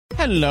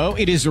Hello,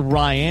 it is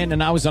Ryan,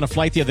 and I was on a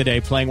flight the other day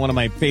playing one of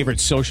my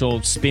favorite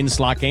social spin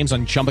slot games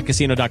on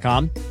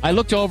ChumbaCasino.com. I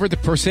looked over at the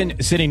person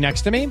sitting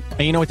next to me, and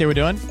you know what they were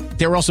doing?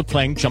 They were also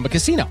playing Chumba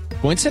Casino.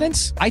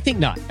 Coincidence? I think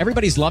not.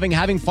 Everybody's loving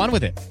having fun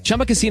with it.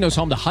 Chumba Casino is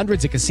home to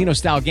hundreds of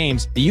casino-style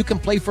games that you can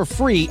play for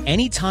free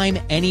anytime,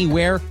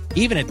 anywhere,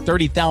 even at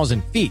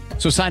 30,000 feet.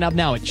 So sign up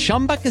now at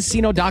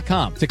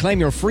ChumbaCasino.com to claim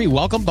your free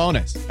welcome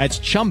bonus. That's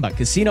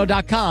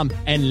ChumbaCasino.com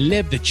and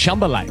live the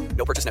Chumba life.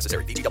 No purchase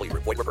necessary. VGW.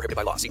 Void where prohibited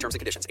by law. See terms and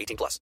conditions. 18+.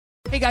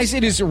 Hey guys,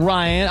 it is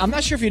Ryan. I'm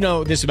not sure if you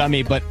know this about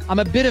me, but I'm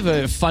a bit of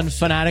a fun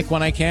fanatic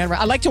when I can.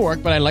 I like to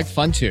work, but I like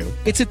fun too.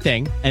 It's a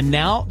thing. And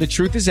now the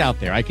truth is out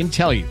there. I can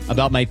tell you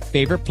about my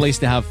favorite place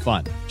to have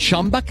fun.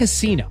 Chumba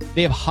Casino.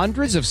 They have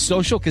hundreds of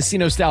social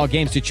casino style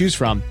games to choose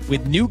from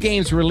with new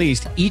games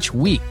released each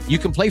week. You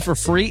can play for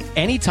free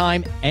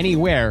anytime,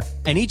 anywhere.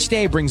 And each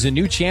day brings a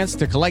new chance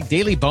to collect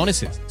daily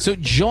bonuses. So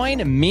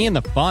join me in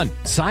the fun.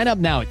 Sign up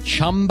now at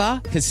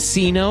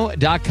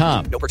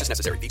ChumbaCasino.com. No purchase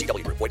necessary.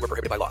 VGW. Void where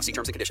prohibited by law. See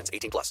terms and conditions.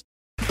 18+.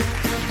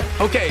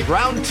 Okay,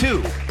 round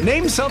two.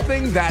 Name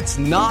something that's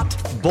not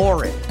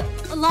boring.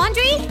 A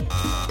laundry?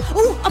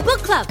 Ooh, a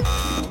book club.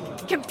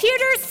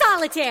 Computer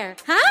solitaire,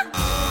 huh?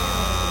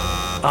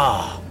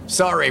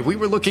 Sorry, we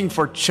were looking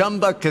for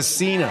Chumba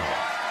Casino.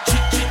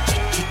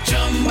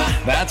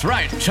 That's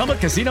right.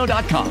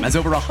 ChumbaCasino.com has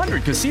over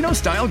 100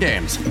 casino-style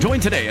games.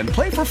 Join today and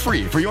play for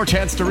free for your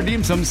chance to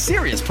redeem some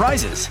serious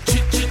prizes.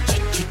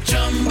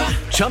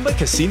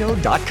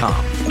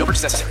 ChumbaCasino.com. No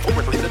purchase necessary. Void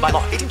where prohibited by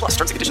law. 18+. Terms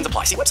and conditions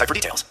apply. See website for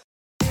details.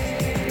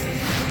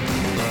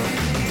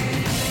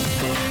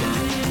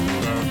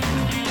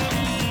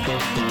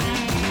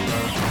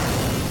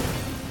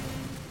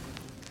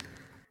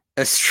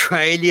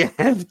 Australia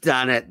have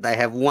done it. They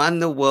have won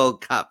the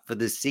World Cup for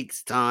the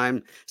sixth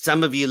time.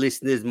 Some of you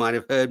listeners might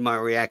have heard my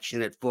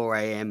reaction at 4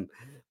 a.m.,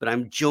 but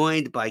I'm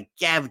joined by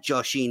Gav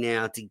Joshi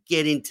now to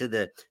get into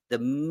the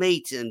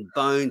meat and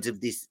bones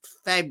of this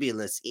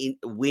fabulous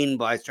win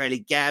by Australia.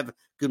 Gav,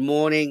 good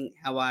morning.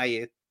 How are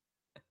you?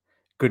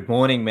 Good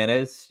morning,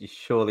 Menace. You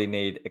surely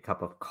need a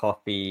cup of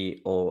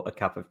coffee or a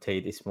cup of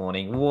tea this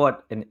morning.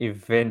 What an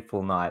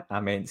eventful night. I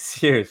mean,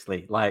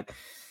 seriously, like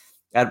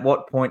at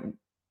what point,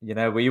 you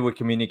know, we were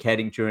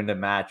communicating during the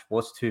match,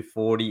 was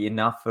 240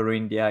 enough for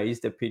India? Is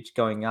the pitch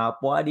going up?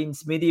 Why didn't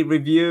Smithy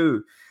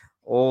review?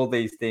 All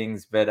these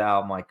things. But,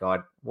 oh, my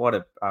God,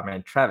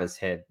 Travis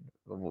Head,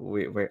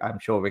 I'm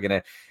sure we're going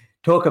to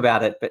talk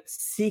about it. But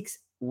 6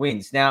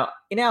 wins. Now,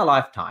 in our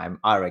lifetime,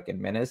 I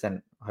reckon, Menace,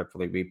 and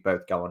hopefully we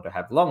both go on to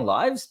have long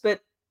lives,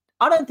 but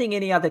I don't think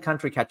any other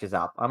country catches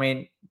up. I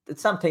mean,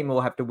 some team will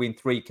have to win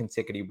 3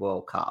 consecutive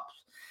World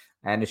Cups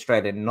and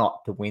Australia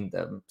not to win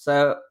them.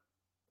 So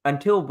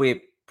until we're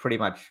pretty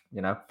much,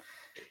 you know,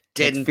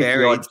 dead and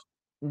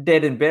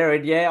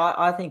buried. Yeah,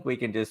 I think we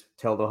can just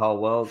tell the whole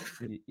world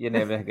you're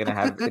never going to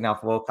have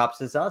enough World Cups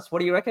as us. What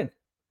do you reckon?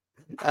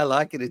 I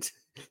like it. It's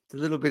a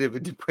little bit of a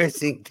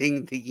depressing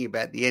thing thinking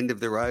about the end of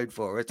the road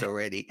for us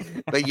already.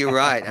 But you're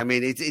right. I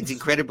mean, it's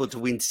incredible to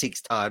win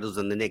 6 titles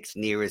and the next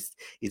nearest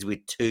is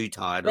with 2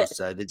 titles.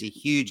 So there's a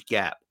huge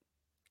gap.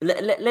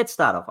 Let's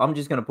start off. I'm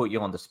just going to put you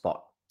on the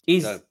spot.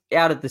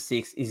 Out of the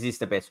 6, is this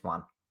the best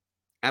one?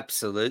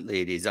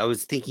 Absolutely, it is. I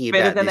was thinking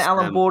better about than this,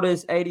 Alan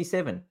Border's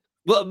 87.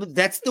 Well,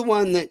 that's the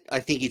one that I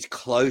think is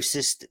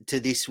closest to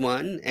this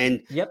one.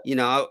 And, you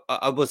know,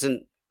 I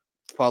wasn't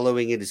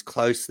following it as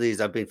closely as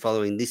I've been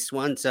following this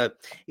one. So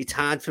it's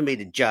hard for me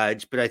to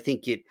judge, but I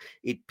think it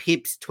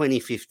pips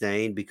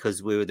 2015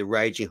 because we were the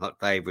raging hot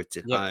favourites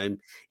at home.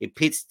 It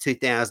pits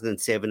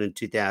 2007 and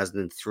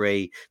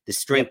 2003. The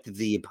strength of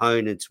the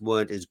opponents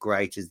weren't as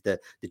great as the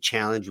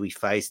challenge we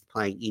faced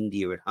playing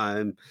India at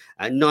home.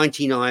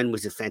 99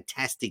 was a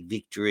fantastic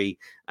victory.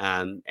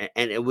 And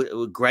it was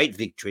a great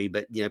victory,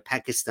 but, you know,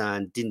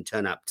 Pakistan didn't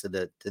turn up to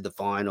the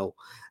final.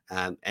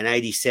 And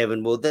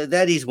 87, well,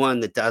 that is one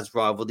that does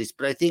rival this.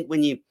 But I think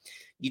when you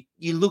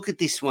look at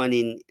this one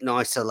in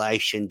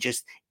isolation,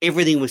 just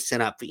everything was set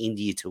up for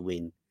India to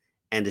win,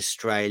 and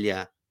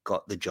Australia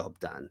got the job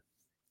done.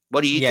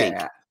 What do you think?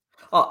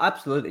 Oh,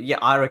 absolutely. Yeah,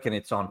 I reckon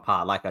it's on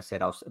par. Like I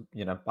said, I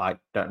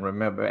don't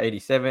remember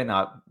 87.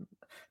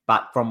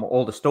 But from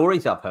all the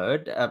stories I've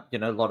heard, a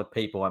lot of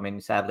people, I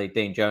mean, sadly,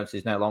 Dean Jones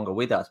is no longer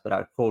with us, but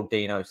I called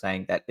Dino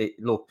saying that,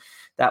 look,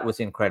 that was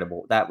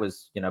incredible. That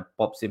was,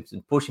 Bob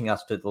Simpson pushing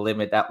us to the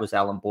limit. That was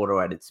Alan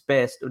Border at its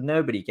best.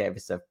 Nobody gave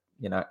us a,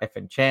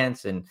 effing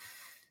chance. And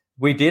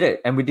we did it.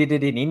 And we did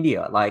it in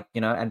India,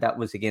 and that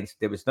was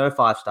there was no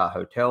 5-star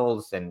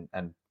hotels and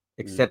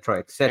et cetera,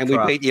 et cetera. And we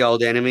beat the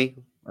old enemy.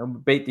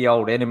 And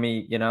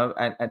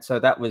so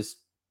that was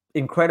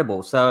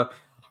incredible. So,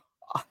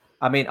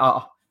 I mean,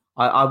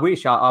 I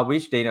wish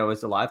Dino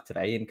was alive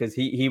today, and because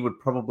he would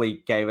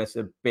probably gave us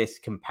a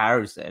best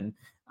comparison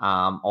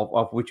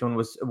of which one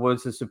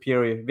was a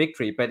superior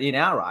victory. But in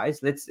our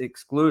eyes, let's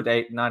exclude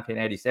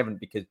 1987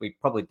 because we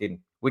probably didn't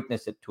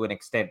witness it to an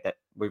extent that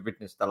we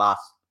witnessed the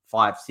last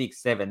 5, 6,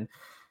 7.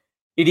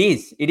 It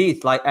is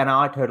and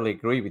I totally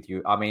agree with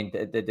you. I mean,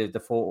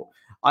 the 4.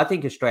 I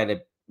think Australia,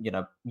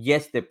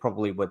 yes, they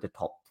probably were the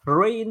top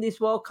 3 in this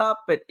World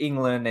Cup, but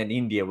England and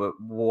India were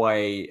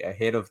way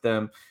ahead of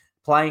them.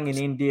 Playing in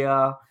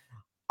India,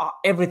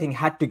 everything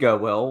had to go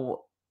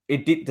well.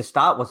 It did. The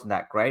start wasn't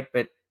that great,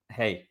 but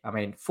hey, I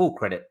mean, full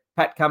credit.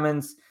 Pat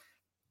Cummins,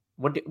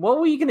 what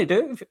were you going to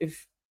do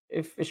if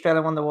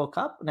Australia won the World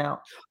Cup?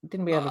 Now,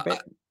 didn't we have a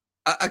bet?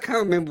 I can't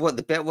remember what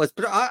the bet was,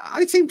 but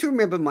I seem to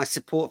remember my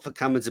support for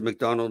Cummins and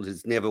McDonald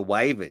has never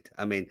wavered.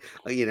 I mean,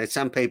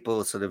 some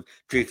people sort of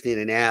drift in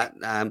and out.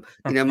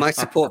 My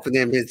support for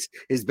them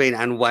has been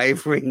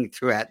unwavering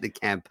throughout the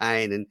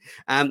campaign.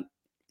 And,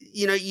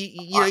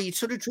 you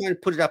sort of try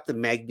and put it up the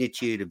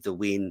magnitude of the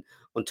win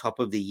on top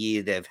of the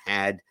year they've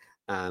had,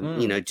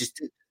 you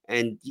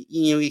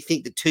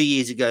think that 2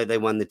 years ago they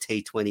won the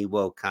T20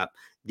 World Cup.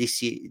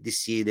 This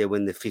year they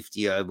won the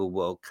 50 over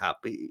World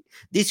Cup.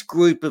 This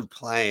group of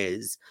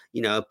players,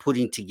 are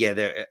putting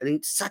together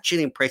such an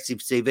impressive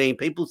CV. And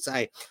people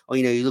say,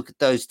 you look at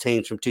those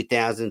teams from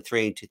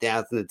 2003 and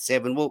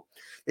 2007. Well,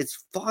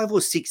 there's 5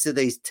 or 6 of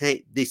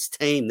this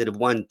team that have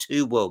won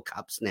 2 World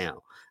Cups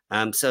now.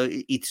 So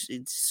it's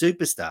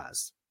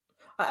superstars.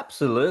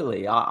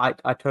 Absolutely, I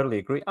totally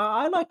agree.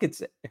 I like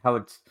how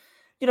it's.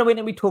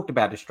 When we talked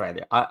about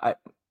Australia,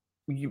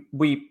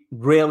 we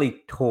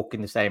rarely talk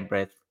in the same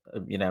breath.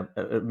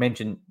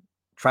 Mention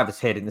Travis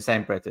Head in the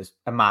same breath as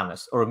a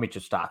Marnus or a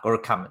Mitchell Starc or a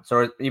Cummins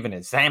or even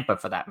a Zampa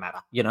for that matter,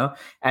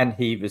 and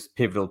he was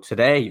pivotal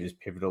today. He was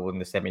pivotal in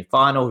the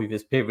semi-final. He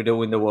was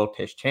pivotal in the World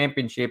Test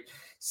Championship.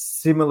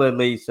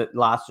 Similarly,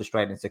 last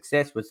Australian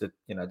success was the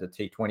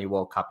T20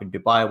 World Cup in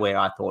Dubai, where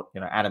I thought,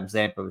 Adam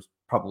Zampa was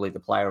probably the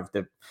player of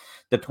the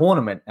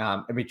tournament.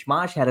 Mitch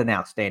Marsh had an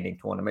outstanding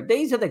tournament.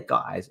 These are the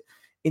guys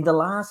in the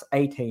last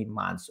 18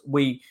 months.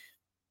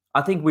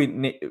 I think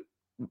we'll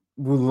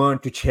learn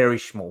to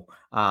cherish more,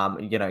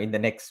 in the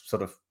next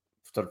sort of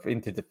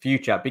into the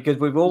future, because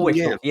we've always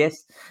thought,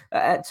 yes.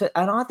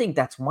 And I think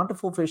that's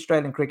wonderful for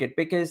Australian cricket,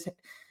 because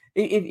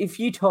if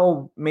you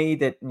told me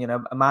that,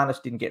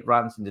 Marnus didn't get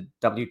runs in the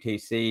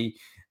WTC,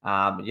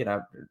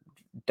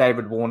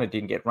 David Warner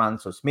didn't get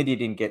runs or Smithy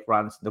didn't get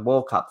runs in the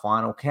World Cup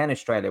final, can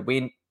Australia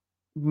win?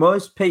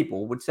 Most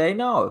people would say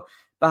no.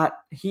 But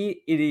here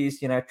it is,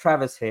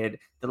 Travis Head,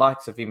 the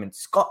likes of him, and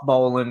Scott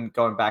Boland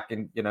going back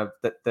and,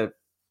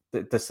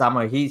 the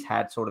summer he's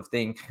had sort of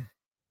thing.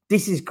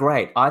 This is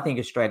great. I think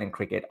Australian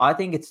cricket, I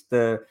think it's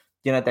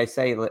they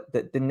say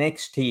that the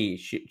next tier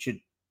should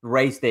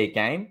raise their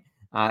game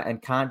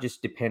and can't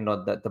just depend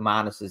on the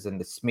Marnuses and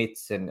the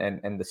Smiths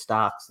and the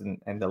Starks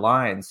and the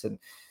Lions. And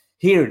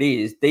here it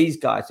is. These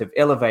guys have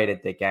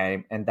elevated their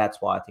game, and that's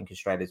why I think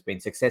Australia's been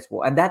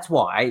successful. And that's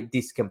why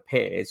this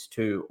compares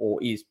to, or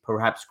is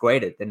perhaps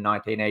greater than,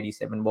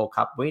 1987 World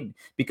Cup win,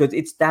 because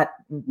it's that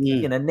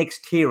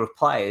next tier of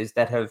players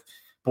that have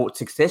brought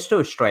success to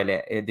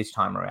Australia this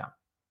time around.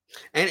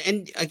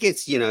 And I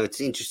guess,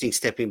 it's interesting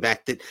stepping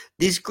back that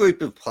this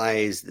group of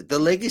players, the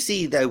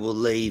legacy they will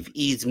leave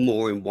is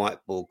more in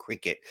white ball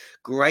cricket.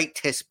 Great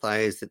test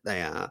players that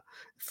they are,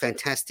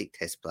 fantastic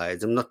test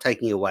players. I'm not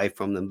taking away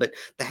from them, but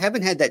they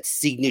haven't had that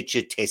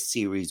signature test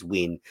series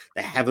win.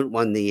 They haven't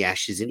won the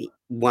Ashes and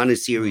won a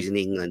series in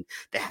England.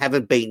 They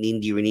haven't beaten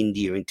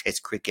India in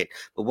test cricket.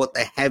 But what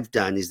they have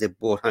done is they've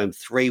brought home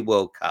 3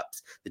 World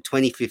Cups, the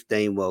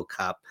 2015 World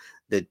Cup,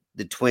 the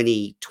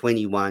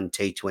 2021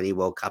 T20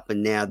 World Cup,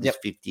 and now this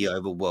 50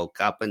 over World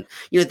Cup. And,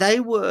 they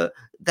were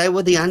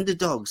the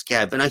underdogs,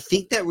 Gav. And I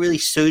think that really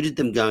suited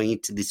them going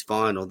into this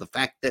final. The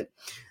fact that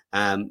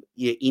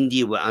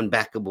India were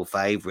unbackable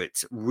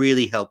favourites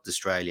really helped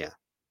Australia.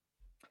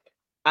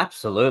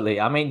 Absolutely.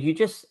 I mean, you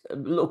just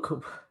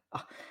look,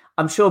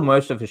 I'm sure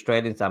most of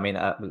Australians,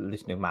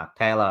 listening to Mark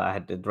Taylor, I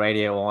had the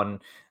radio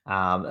on,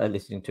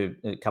 listening to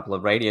a couple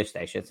of radio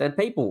stations, and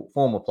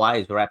former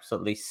players were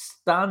absolutely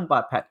stunned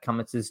by Pat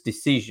Cummins'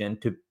 decision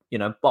to,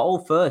 bowl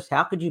first.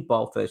 How could you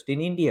bowl first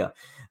in India?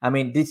 I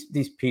mean,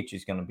 this pitch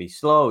is going to be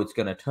slow. It's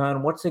going to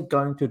turn. What's it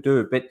going to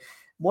do? But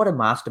what a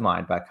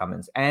mastermind by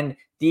Cummins. And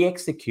the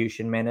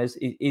execution, Manners,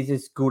 is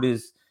as good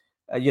as,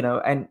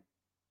 and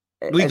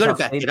you've got to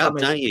back it up,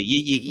 don't you?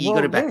 You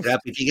got to back it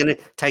up. If you're going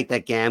to take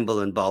that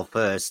gamble and bowl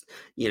first,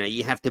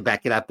 you have to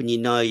back it up, and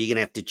you're going to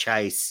have to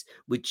chase,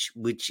 which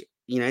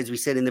as we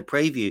said in the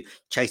preview,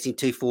 chasing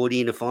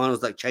 240 in the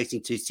finals like chasing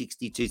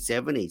 260,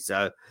 270.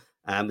 So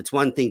it's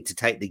one thing to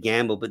take the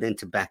gamble, but then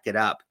to back it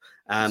up.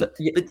 I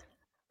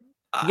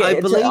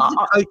believe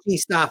the coaching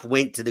staff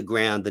went to the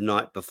ground the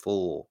night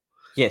before.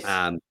 Yes.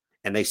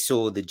 And they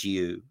saw the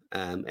dew,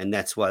 and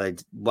that's why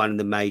one of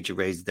the major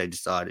reasons they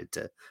decided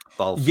to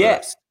bowl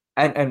first.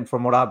 And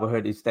from what I've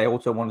heard is they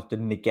also wanted to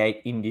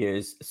negate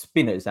India's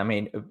spinners. I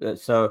mean,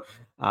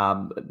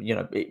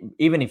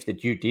 even if the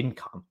dew didn't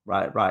come,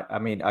 right. I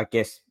mean, I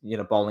guess,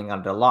 bowling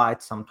under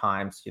lights,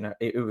 sometimes,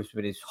 it was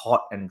when it's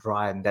hot and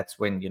dry, and that's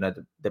when,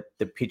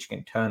 the pitch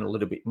can turn a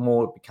little bit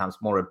more, it becomes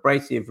more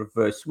abrasive,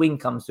 reverse swing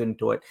comes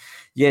into it.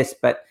 Yes,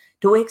 but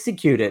to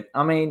execute it,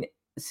 I mean,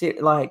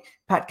 like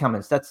Pat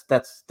Cummins, that's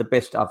the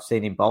best I've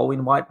seen him bowl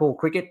in white ball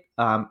cricket.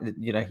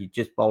 He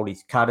just bowled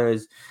his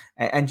cutters,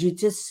 and you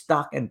just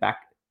stuck and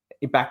back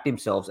he backed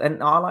himself.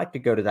 And I like to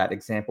go to that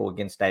example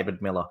against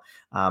David Miller,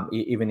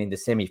 even in the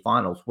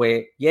semi-finals,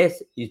 where,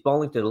 yes, he's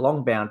bowling to the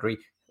long boundary.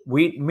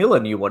 Miller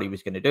knew what he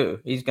was going to do.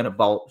 He's going to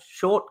bowl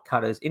short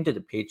cutters into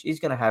the pitch. He's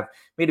going to have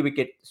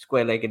mid-wicket,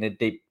 square leg, and a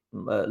deep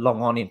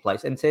long on in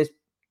place, and says,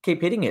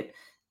 keep hitting it.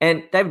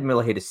 And David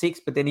Miller hit a 6,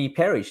 but then he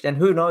perished. And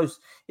who knows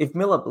if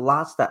Miller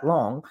lasts that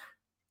long,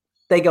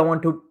 they go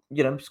on to,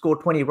 score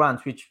 20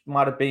 runs, which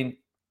might have been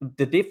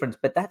the difference.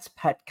 But that's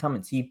Pat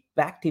Cummins. He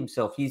backed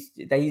himself. His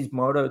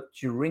motto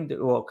during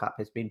the World Cup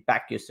has been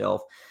back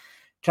yourself.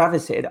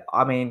 Travis Head,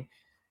 I mean,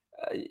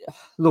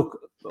 look.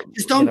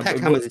 Just on Pat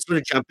Cummins, I just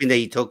want to jump in there.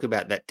 You talk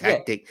about that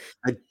tactic.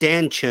 Yeah.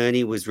 Dan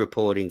Cherney was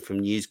reporting from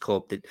News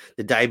Corp that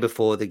the day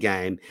before the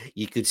game,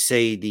 you could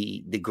see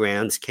the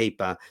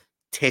groundskeeper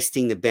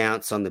testing the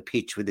bounce on the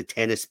pitch with a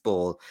tennis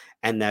ball,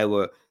 and they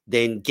were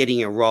then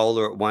getting a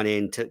roller at one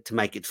end to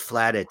make it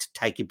flatter, to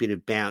take a bit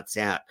of bounce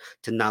out,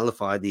 to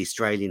nullify the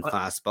Australian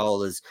fast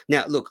bowlers.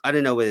 Now, look, I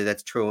don't know whether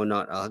that's true or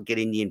not. I'll get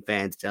Indian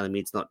fans telling me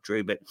it's not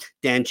true, but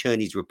Dan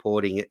Cherney's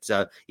reporting it,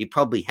 so it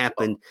probably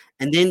happened.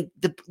 And then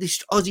the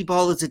Aussie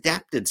bowlers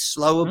adapted,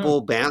 slower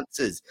ball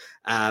bounces.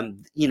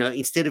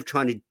 Instead of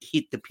trying to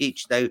hit the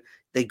pitch,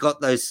 they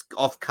got those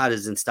off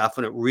cutters and stuff,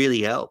 and it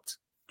really helped.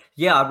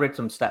 Yeah, I read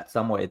some stats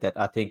somewhere that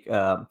I think,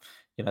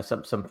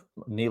 some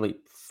nearly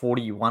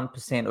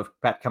 41% of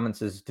Pat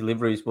Cummins's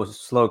deliveries was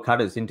slow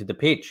cutters into the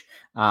pitch.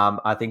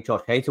 I think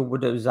Josh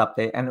Hazlewood was up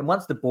there. And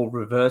once the ball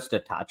reversed a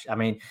touch, I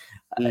mean,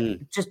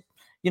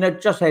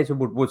 Josh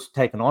Hazlewood was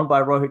taken on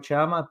by Rohit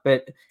Sharma,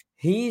 but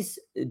his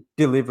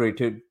delivery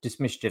to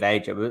dismiss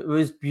Jadeja, it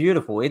was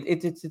beautiful.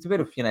 It's a bit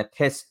of,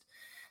 test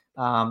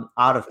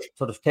art of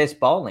sort of test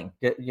bowling,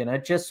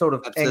 just sort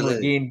of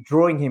angling in,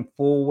 drawing him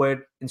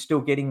forward and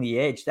still getting the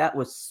edge. That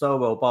was so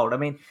well bowled. I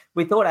mean,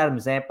 we thought Adam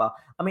Zampa,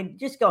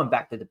 just going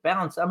back to the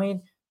bounce,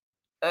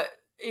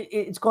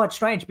 it's quite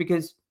strange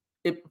because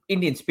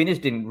Indian spinners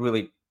didn't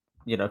really,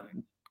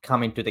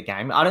 come into the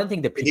game. I don't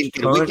think the pitch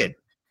turned.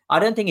 I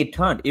don't think it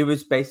turned. It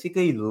was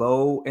basically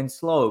low and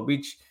slow,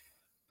 which,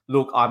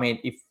 look,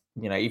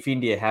 if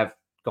India have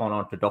gone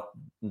on to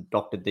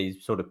doctor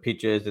these sort of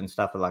pitches and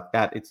stuff like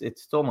that,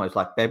 it's almost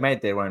like they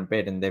made their own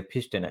bed and they've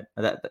pitched in it.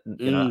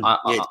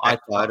 It's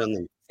backfired on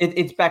them.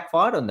 It's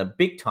backfired on them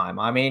big time.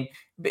 I mean,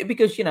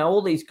 because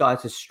all these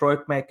guys are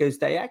stroke makers.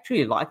 They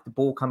actually like the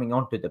ball coming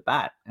onto the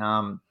bat.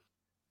 And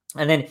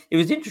then it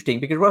was interesting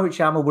because Rohit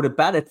Sharma would have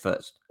batted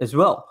first as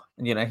well.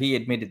 He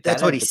admitted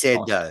that's what he said,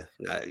 though.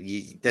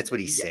 That's what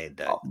he said,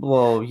 though.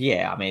 Well,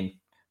 yeah,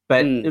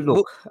 But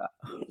look,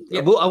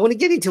 well, I want to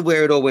get into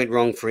where it all went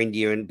wrong for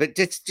India, but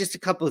just a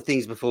couple of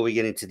things before we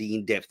get into the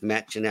in-depth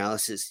match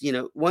analysis.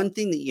 One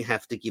thing that you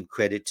have to give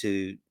credit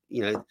to,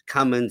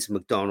 Cummins,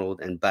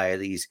 McDonald, and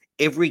Bailey's,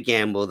 every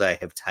gamble they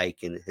have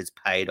taken has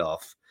paid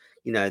off.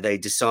 They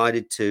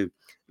decided to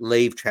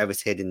leave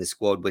Travis Head in the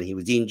squad when he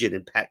was injured,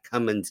 and Pat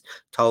Cummins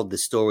told the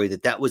story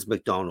that was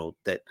McDonald,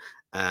 that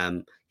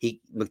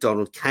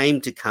McDonald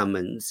came to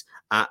Cummins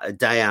a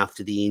day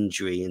after the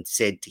injury and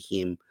said to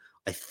him,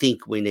 I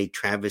think we need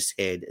Travis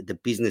Head at the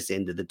business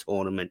end of the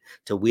tournament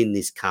to win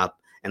this cup,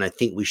 and I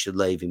think we should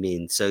leave him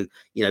in. So,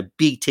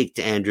 big tick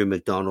to Andrew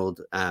McDonald.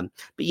 But,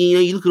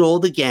 you look at all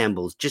the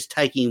gambles, just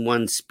taking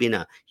one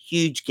spinner,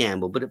 huge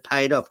gamble, but it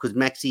paid off because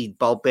Maxi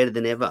bowled better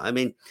than ever.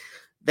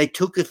 They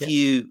took a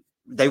few,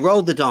 they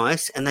rolled the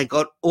dice, and they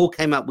all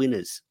came up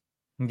winners.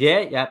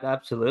 Yeah,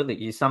 absolutely.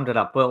 You summed it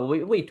up well.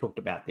 We talked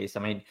about this.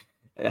 I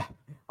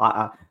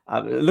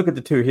look at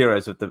the two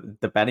heroes of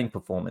the batting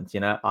performance.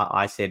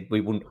 I said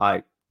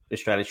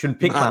Australia shouldn't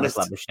pick Marnus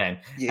Labuschagne,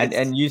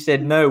 and you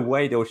said no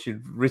way they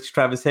should risk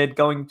Travis Head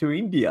going to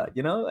India.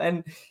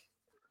 And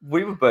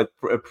we were both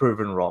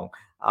proven wrong.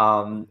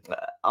 I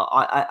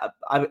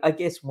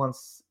guess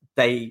once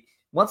they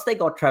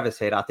got Travis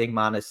Head, I think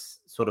Marnus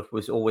sort of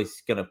was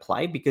always going to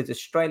play because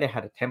Australia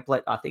had a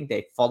template. I think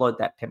they followed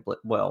that template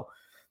well.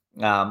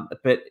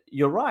 But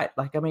you're right.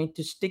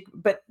 To stick,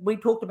 but we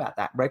talked about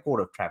that record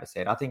of Travis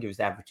Head. I think he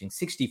was averaging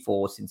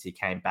 64 since he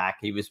came back.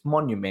 He was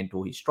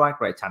monumental. His strike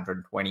rate's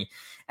 120,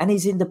 and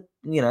he's in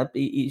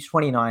he's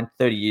 29,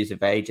 30 years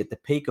of age at the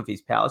peak of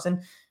his powers,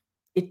 and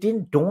it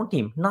didn't daunt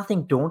him.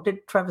 Nothing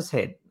daunted Travis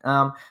Head.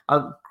 A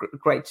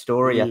great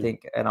story, I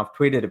think, and I've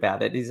tweeted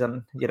about it, is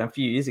a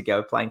few years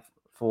ago playing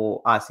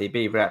for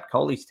RCB, Virat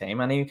Kohli's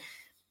team, and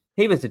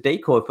he was a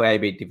decoy for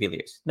AB de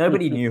Villiers.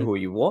 Nobody knew who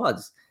he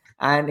was.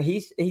 And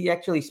he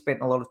actually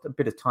spent a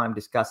bit of time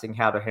discussing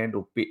how to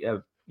handle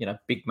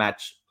big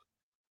match,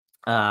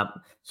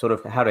 sort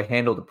of how to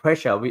handle the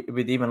pressure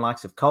with even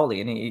likes of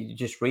Kohli, and he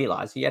just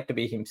realised he had to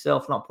be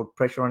himself, not put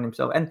pressure on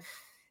himself. And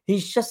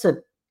he's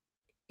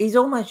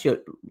almost your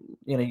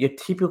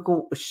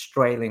typical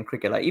Australian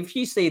cricketer. If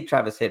you see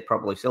Travis Head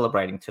probably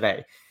celebrating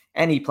today,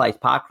 and he plays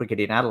park cricket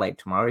in Adelaide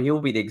tomorrow,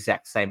 he'll be the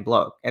exact same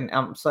bloke. And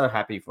I'm so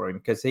happy for him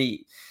because there's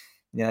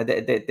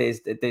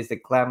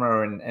the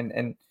glamour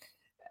and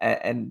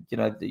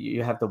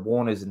you have the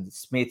Warners and the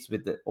Smiths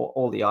with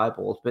all the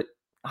eyeballs, but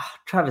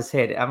Travis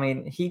Head,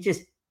 he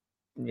just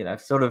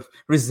sort of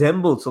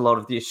resembles a lot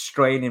of the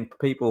Australian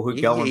people who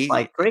go and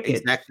play cricket.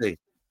 Exactly.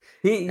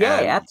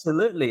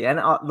 Absolutely.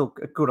 And look,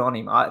 good on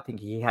him. I think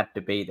he had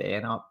to be there,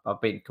 and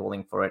I've been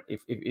calling for it.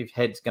 If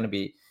Head's going to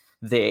be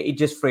there, it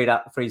just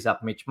frees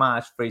up Mitch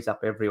Marsh, frees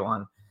up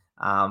everyone.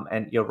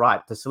 And you're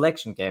right, the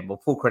selection game.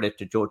 Well, full credit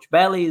to George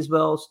Bailey as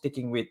well,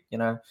 sticking with,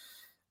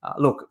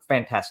 look,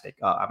 fantastic.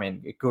 I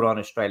mean, good on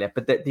Australia.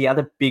 But the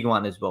other big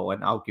one as well,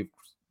 and I'll give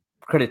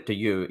credit to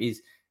you,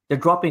 is the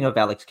dropping of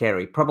Alex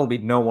Carey. Probably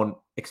no one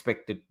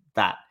expected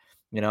that.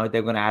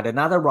 They're going to add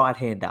another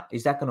right-hander.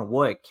 Is that going to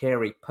work?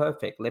 Carey,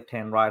 perfect.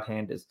 Left-hand,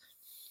 right-handers.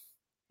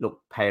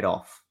 Look, paid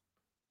off.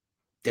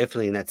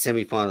 Definitely in that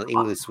semi-final,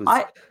 Inglis was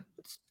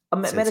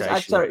sensational.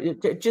 Sorry,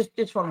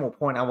 just one more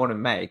point I want to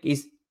make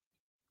is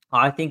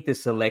I think the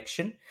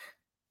selection,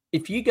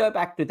 if you go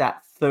back to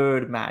that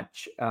third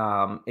match,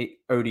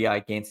 ODI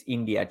against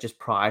India just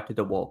prior to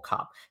the World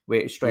Cup,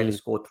 where Australia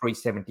scored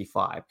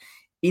 375,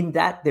 in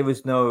that there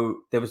was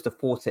the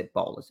 4-set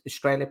bowlers.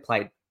 Australia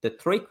played the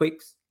 3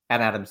 quicks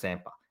and Adam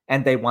Zampa,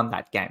 and they won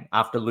that game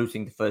after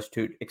losing the first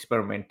 2,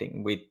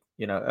 experimenting with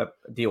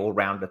the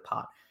all-rounder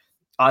part.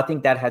 I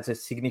think that has a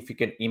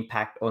significant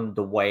impact on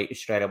the way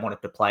Australia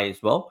wanted to play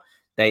as well.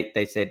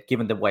 They said,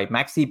 given the way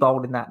Maxi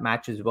bowled in that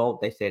match as well,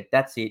 they said,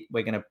 that's it.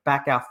 We're going to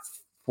back our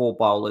 4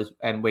 bowlers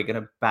and we're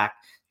going to back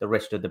the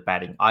rest of the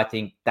batting. I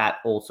think that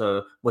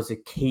also was a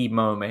key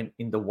moment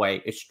in the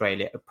way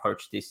Australia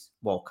approached this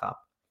World Cup.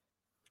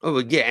 Oh,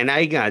 yeah, and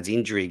Agard's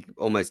injury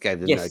almost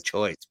gave them no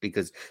choice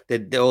because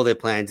all their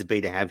plans would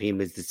be to have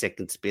him as the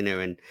second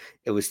spinner, and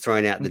it was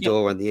thrown out the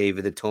door on the eve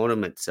of the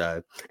tournament.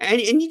 So, and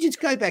you just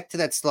go back to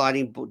that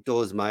sliding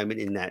doors moment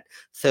in that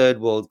third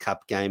World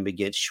Cup game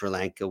against Sri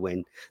Lanka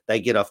when they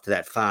get off to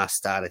that fast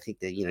start. I think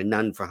they're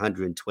none for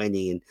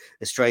 120, and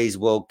Australia's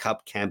World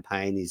Cup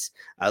campaign is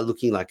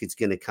looking like it's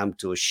going to come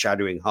to a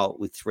shuddering halt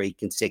with 3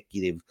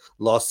 consecutive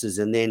losses,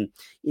 and then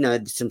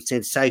some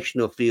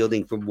sensational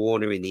fielding from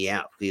Warner in the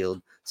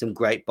outfield. Some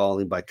great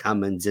bowling by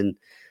Cummins, and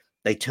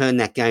they turn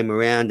that game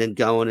around and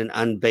go on an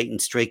unbeaten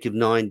streak of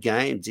 9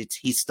 games. It's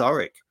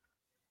historic.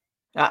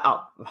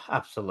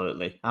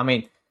 Absolutely. I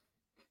mean,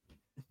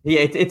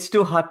 it's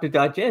still hard to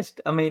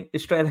digest. I mean,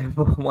 Australia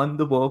won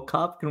the World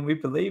Cup. Can we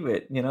believe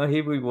it?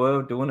 Here we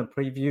were doing a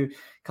preview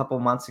a couple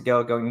of months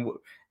ago going,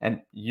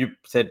 and you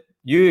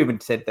even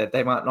said that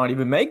they might not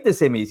even make the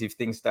semis if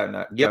things don't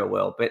go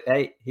well. But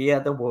hey, here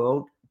are the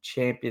world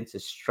champions,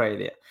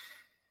 Australia.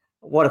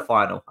 What a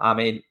final. I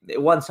mean,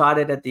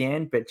 one-sided at the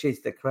end, but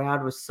geez, the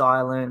crowd was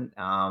silent.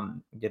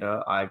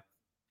 I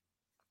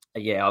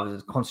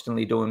was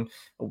constantly doing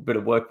a bit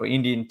of work for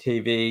Indian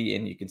TV,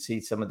 and you can see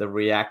some of the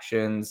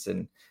reactions.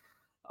 And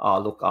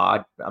I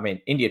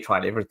mean, India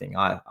tried everything,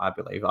 I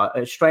believe.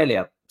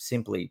 Australia,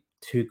 simply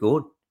too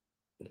good.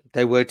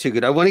 They were too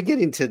good. I want to get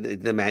into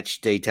the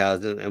match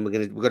details, and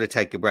we've got to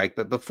take a break.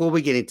 But before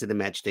we get into the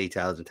match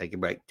details and take a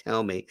break,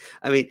 tell me,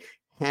 I mean,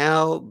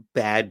 how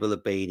bad will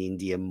it be in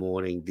India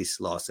mourning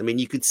this loss? I mean,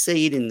 you could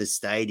see it in the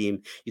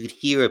stadium. You could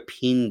hear a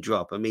pin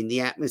drop. I mean,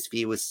 the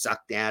atmosphere was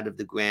sucked out of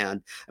the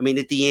ground. I mean,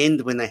 at the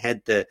end when they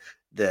had the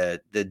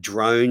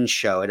drone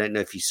show, I don't know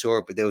if you saw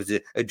it, but there was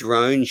a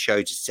drone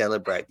show to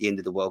celebrate the end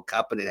of the World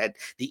Cup, and it had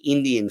the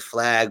Indian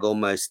flag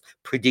almost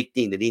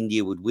predicting that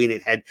India would win.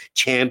 It had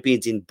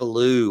champions in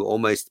blue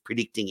almost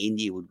predicting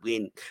India would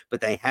win,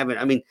 but they haven't.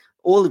 I mean,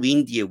 all of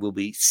India will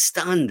be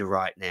stunned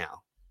right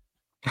now.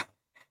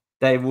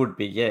 They would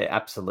be, yeah,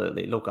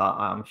 absolutely. Look,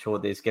 I'm sure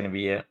there's going to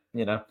be a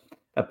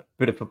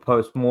bit of a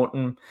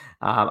post-mortem.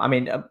 I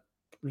mean,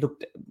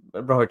 look,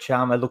 Rohit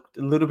Sharma looked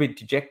a little bit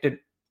dejected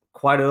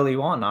quite early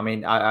on. I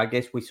mean, I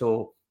guess we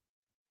saw,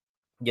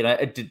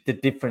 the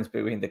difference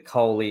between the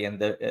Kohli and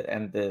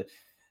the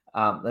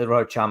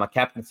Rohit Sharma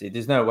captaincy.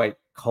 There's no way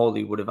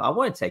Kohli would have, I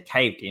won't say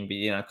caved in,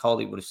 but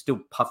Kohli would have still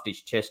puffed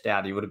his chest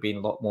out. He would have been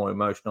a lot more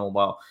emotional,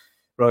 while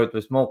Rohit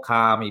was more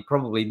calm. He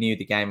probably knew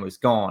the game was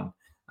gone.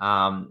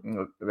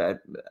 Did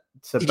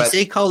you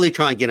see Kohli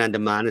try and get under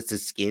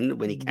Marnus's skin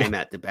when he came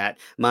out to bat?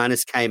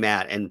 Marnus came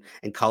out and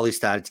Kohli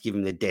started to give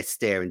him the death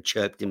stare and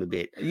chirped him a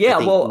bit. Yeah,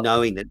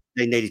 knowing that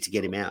they needed to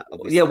get him out.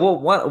 Obviously. Yeah, well,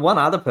 one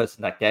other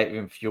person that gave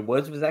him a few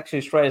words was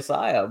actually Shreyas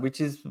Iyer, which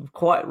is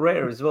quite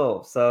rare as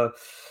well. So,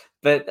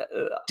 but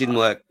didn't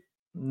work.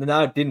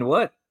 No, it didn't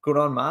work. Good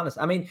on Marnus.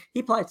 I mean,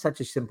 he played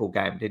such a simple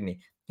game, didn't he?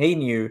 He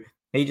knew.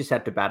 He just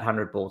had to bat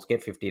 100 balls,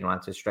 get 15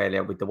 runs.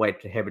 Australia, with the way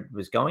Hebbert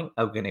was going,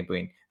 are going to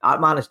win.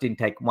 Marnus didn't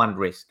take one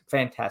risk.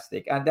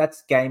 Fantastic. And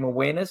that's game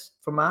awareness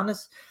for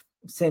Marnus.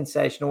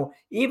 Sensational.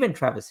 Even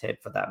Travis Head,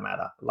 for that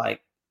matter.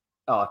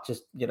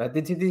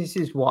 This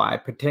is why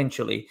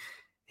potentially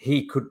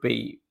he could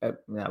be,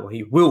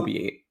 he will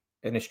be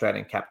an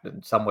Australian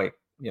captain somewhere,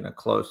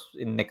 close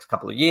in the next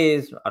couple of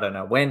years. I don't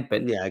know when,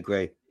 but yeah, I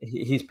agree.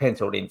 He's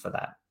penciled in for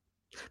that.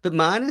 But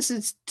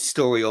Marnus's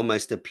story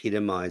almost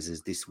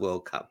epitomizes this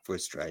World Cup for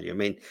Australia. I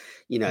mean,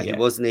 he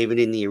wasn't even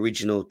in the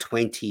original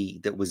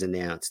 20 that was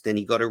announced. Then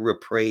he got a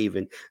reprieve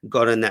and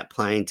got on that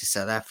plane to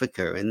South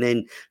Africa. And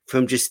then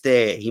from just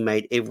there, he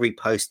made every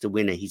post a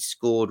winner. He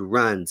scored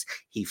runs.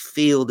 He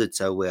fielded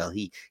so well.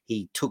 He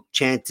took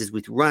chances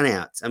with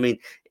runouts. I mean,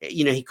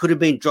 he could have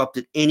been dropped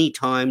at any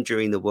time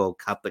during the World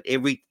Cup, but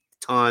every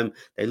time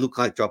they looked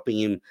like dropping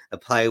him, a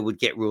player would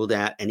get ruled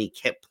out, and he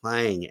kept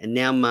playing. And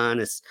now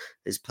Marnus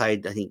has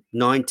played, I think,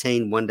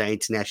 19 one-day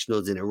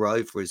internationals in a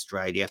row for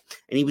Australia,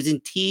 and he was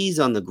in tears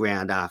on the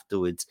ground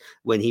afterwards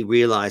when he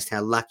realised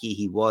how lucky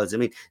he was. I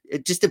mean,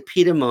 it just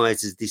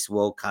epitomises this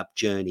World Cup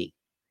journey.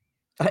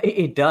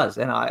 It does,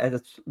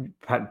 and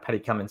Paddy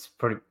Cummins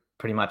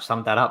pretty much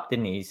summed that up,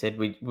 didn't he? He said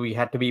we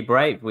had to be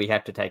brave, we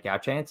had to take our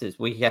chances,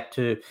 we had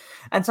to,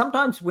 and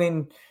sometimes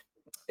when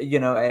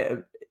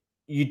you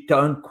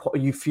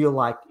feel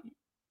like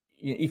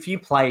if you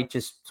play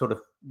just sort of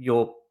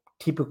your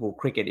typical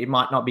cricket, it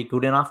might not be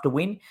good enough to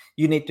win.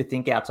 You need to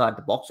think outside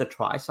the box or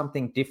try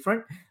something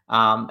different.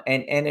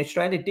 And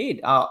Australia did.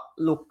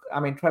 Look,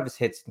 I mean, Travis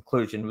Head's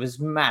inclusion was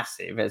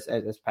massive, as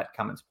Pat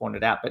Cummins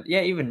pointed out. But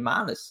yeah, even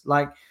Marnus,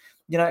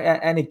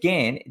 and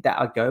again, that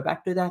I go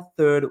back to that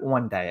third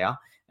one-dayer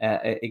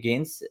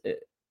against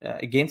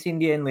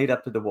India and lead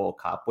up to the World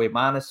Cup, where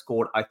Marnus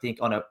scored, I think,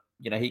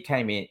 he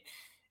came in,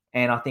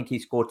 and I think he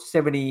scored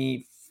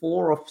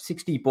 74 of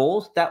 60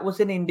 balls. That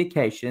was an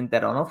indication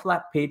that on a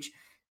flat pitch,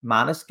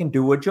 Marnus can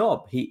do a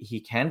job. He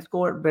can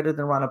score it better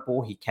than run a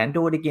ball. He can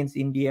do it against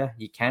India.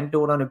 He can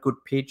do it on a good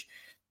pitch.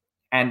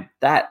 And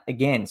that,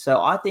 again,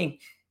 so I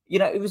think,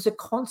 it was a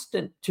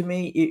constant to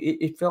me.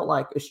 It felt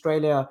like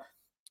Australia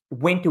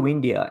went to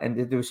India and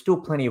there was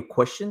still plenty of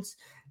questions.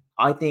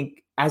 I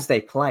think as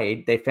they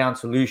played, they found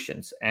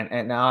solutions.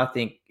 And now I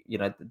think,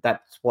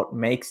 that's what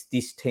makes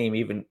this team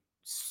even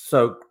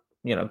so,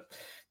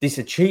 this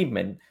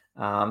achievement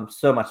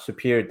so much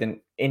superior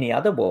than any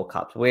other World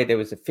Cups where there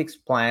was a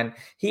fixed plan.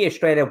 Here,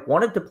 Australia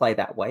wanted to play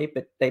that way,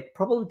 but they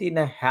probably didn't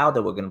know how they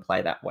were going to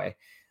play that way.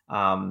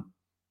 And,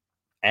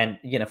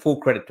 full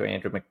credit to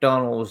Andrew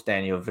McDonald,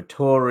 Daniel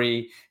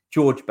Vettori,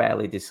 George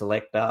Bailey, the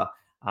selector.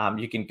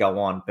 You can go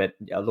on, but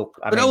look.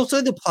 But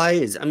also the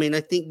players. I mean, I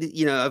think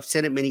that, I've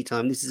said it many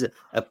times, this is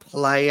a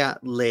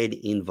player-led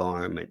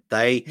environment.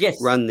 They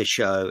run the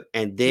show,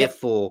 and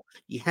therefore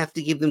you have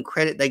to give them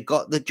credit. They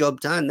got the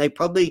job done. They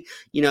probably,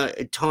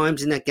 at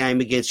times in that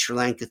game against Sri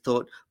Lanka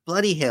thought,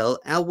 bloody hell,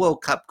 our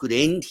World Cup could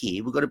end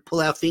here. We've got to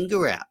pull our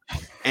finger out.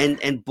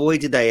 And boy,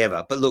 did they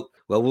ever. But look,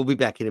 well, we'll be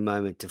back in a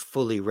moment to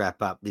fully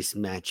wrap up this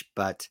match.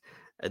 But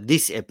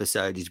this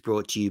episode is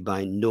brought to you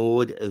by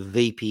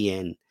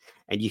NordVPN.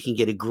 And you can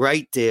get a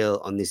great deal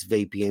on this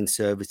VPN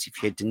service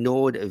if you head to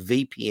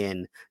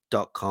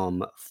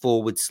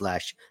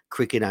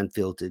nordvpn.com/cricket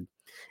unfiltered.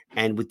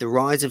 And with the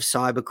rise of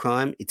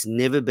cybercrime, it's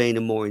never been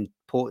a more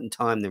important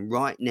time than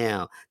right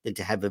now than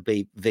to have a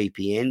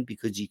VPN,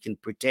 because you can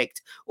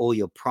protect all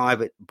your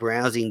private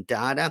browsing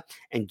data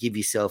and give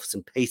yourself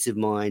some peace of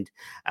mind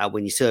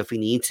when you're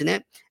surfing the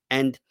internet.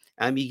 And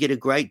you get a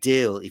great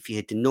deal if you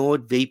head to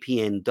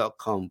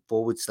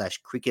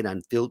nordvpn.com/cricket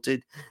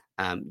unfiltered.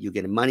 You'll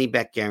get a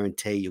money-back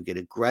guarantee. You'll get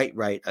a great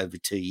rate over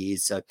 2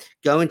 years. So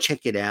go and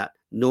check it out,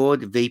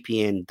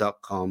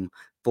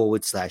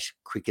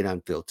 nordvpn.com/cricket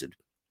unfiltered.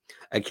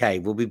 Okay,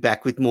 we'll be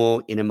back with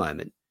more in a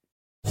moment.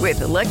 With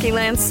the Lucky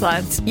Land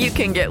Slots, you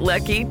can get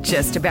lucky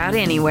just about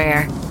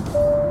anywhere.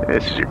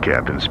 This is your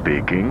captain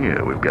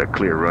speaking. We've got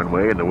clear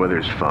runway and the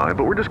weather's fine,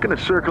 but we're just going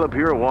to circle up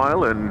here a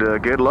while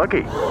and get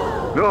lucky.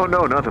 No,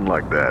 nothing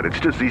like that. It's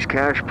just these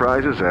cash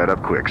prizes add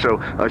up quick. So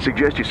I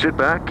suggest you sit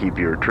back, keep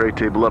your tray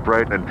table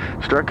upright, and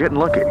start getting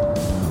lucky.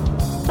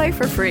 Play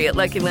for free at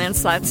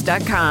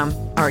LuckyLandSlots.com.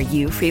 Are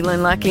you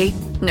feeling lucky?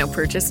 No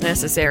purchase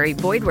necessary.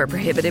 Void where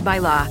prohibited by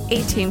law.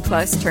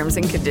 18+ terms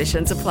and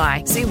conditions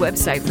apply. See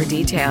website for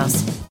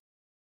details.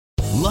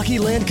 Lucky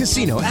Land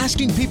Casino,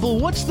 asking people,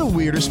 what's the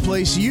weirdest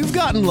place you've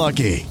gotten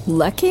lucky?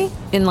 Lucky?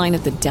 In line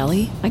at the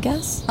deli, I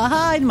guess?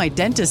 Aha, in my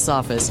dentist's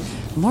office.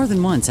 More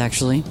than once,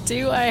 actually.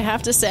 Do I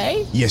have to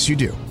say? Yes, you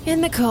do.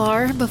 In the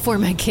car before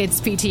my kids'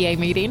 PTA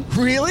meeting.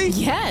 Really?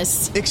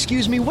 Yes.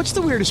 Excuse me, what's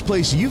the weirdest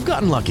place you've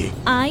gotten lucky?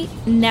 I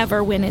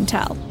never win and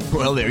tell.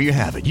 Well, there you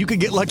have it. You can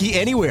get lucky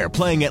anywhere,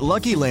 playing at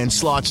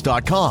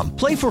LuckyLandSlots.com.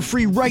 Play for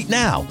free right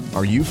now.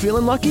 Are you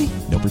feeling lucky?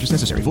 No purchase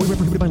necessary. Void where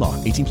prohibited by law.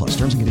 18+.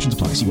 Terms and conditions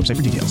apply. See website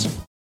for details.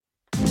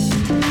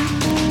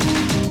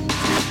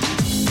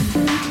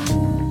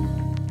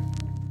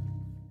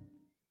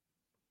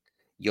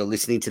 You're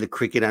listening to the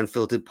Cricket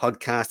Unfiltered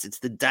podcast. It's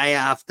the day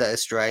after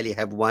Australia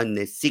have won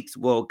their 6th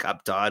World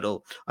Cup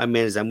title. I'm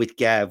with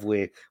Gav.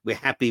 We're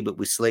happy, but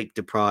we're sleep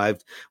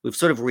deprived. We've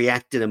sort of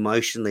reacted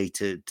emotionally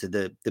to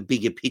the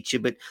bigger picture,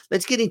 but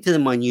let's get into the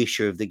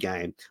minutiae of the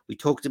game. We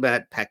talked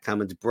about Pat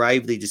Cummins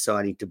bravely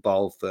deciding to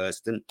bowl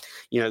first. And,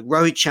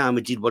 Rohit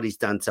Sharma did what he's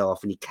done so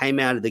often. He came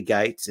out of the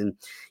gates and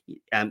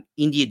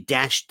India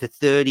dashed to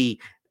 30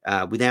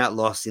 without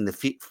loss in the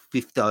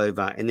fifth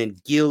over, and then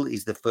Gill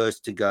is the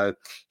first to go,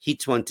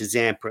 hits one to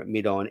Zampa at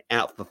mid-on,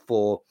 out for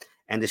 4,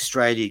 and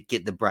Australia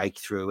get the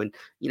breakthrough. And,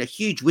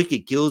 huge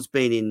wicket. Gill's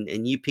been in,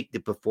 and you picked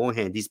it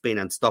beforehand, he's been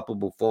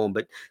unstoppable form,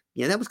 but,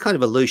 that was kind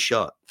of a loose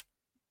shot.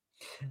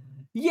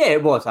 Yeah,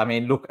 it was. I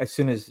mean, look, as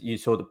soon as you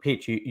saw the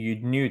pitch, you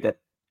knew that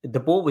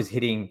the ball was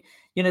hitting,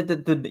 even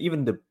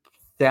the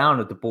sound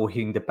of the ball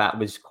hitting the bat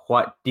was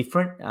quite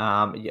different.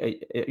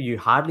 You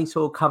hardly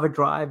saw a cover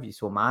drive. You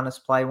saw Marnus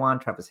play one.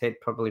 Travis Head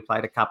probably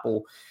played a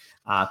couple.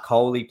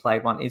 Kohli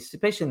played one,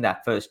 especially in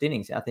that first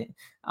innings, I think.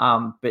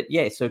 But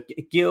yeah, so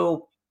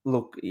Gill,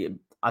 look,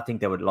 I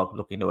think they would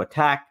look into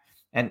attack.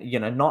 And,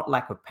 not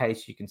lack of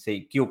pace. You can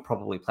see Gill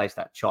probably placed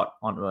that shot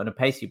on a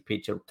pacey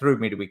pitch through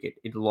mid-wicket.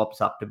 It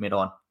lobs up to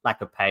mid-on,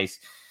 lack of pace.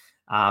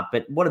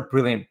 But what a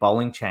brilliant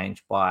bowling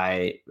change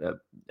by,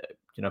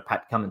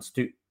 Pat Cummins.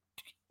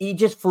 He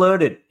just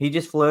flirted.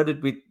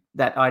 With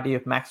that idea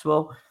of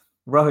Maxwell.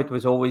 Rohit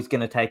was always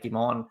going to take him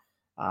on.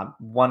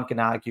 One can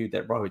argue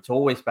that Rohit's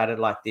always batted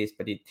like this,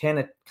 but he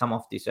tended to come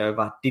off this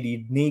over. Did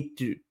he need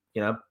to,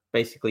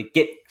 basically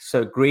get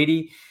so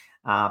greedy?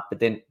 But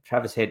then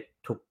Travis Head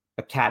took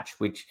a catch,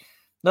 which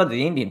a lot of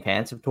the Indian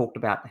fans have talked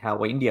about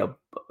how India,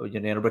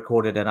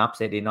 recorded an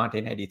upset in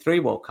 1983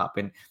 World Cup,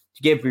 and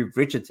to get Viv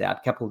Richards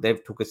out, Kapil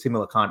Dev took a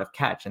similar kind of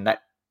catch,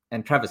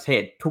 and Travis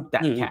Head took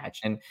that catch,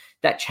 and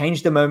that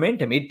changed the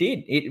momentum. It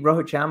did.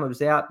 Rohit Sharma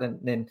was out, and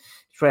then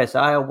Shreyas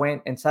Iyer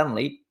went, and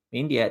suddenly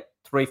India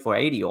 3 for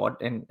 80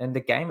 odd, and the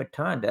game had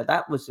turned.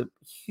 That was a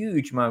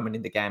huge moment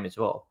in the game as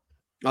well.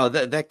 Oh,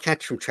 that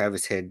catch from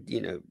Travis Head,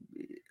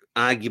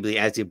 arguably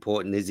as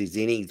important as his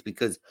innings,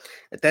 because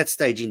at that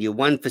stage India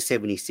 1 for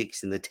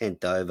 76 in the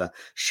 10th over.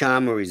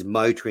 Sharma is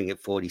motoring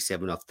at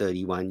 47 off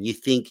 31. You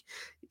think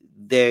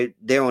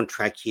they're on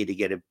track here to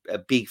get a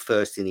big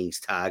first innings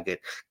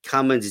target.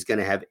 Cummins is going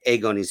to have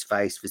egg on his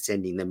face for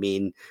sending them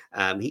in.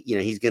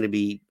 He's going to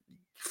be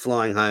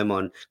flying home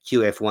on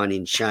QF1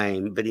 in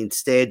shame. But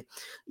instead,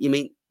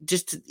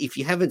 if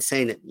you haven't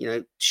seen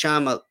it,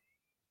 Sharma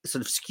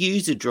sort of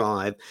skews a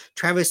drive.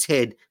 Travis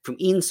Head from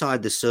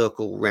inside the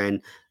circle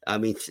ran,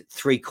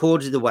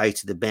 3/4 of the way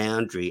to the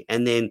boundary.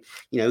 And then,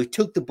 he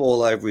took the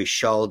ball over his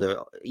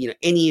shoulder.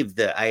 Any of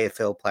the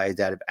AFL players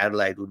out of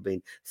Adelaide would have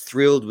been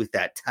thrilled with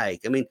that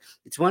take.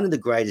 It's one of the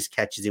greatest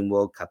catches in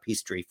World Cup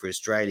history for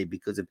Australia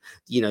because of,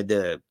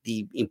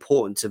 the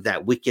importance of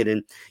that wicket.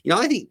 And,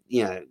 I think,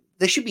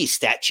 there should be a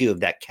statue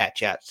of that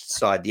catch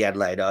outside the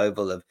Adelaide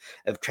Oval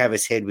of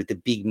Travis Head with the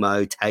big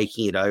mo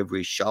taking it over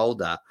his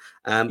shoulder.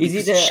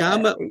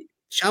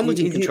 Sharma's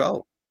in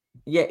control.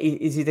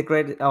 Is he the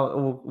greatest?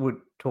 We'll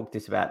talk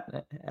this about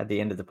at the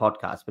end of the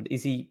podcast, but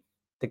is he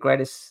the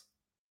greatest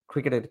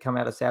cricketer to come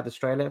out of South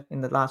Australia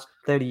in the last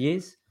 30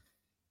 years?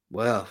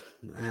 Well,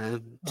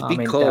 it's a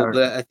big call,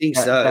 but I think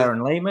so.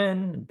 Darren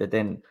Lehmann, but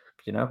then,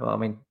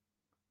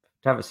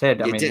 Travis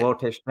Head, World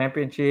Test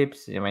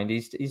Championships.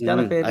 He's done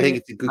a fair bit. I think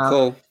it's a good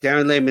call.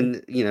 Darren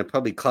Lehmann,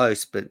 probably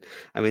close, but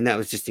that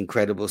was just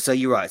incredible. So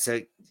you're right.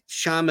 So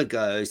Sharma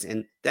goes,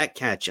 and that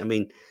catch,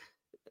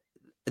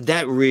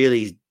 that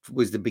really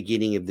was the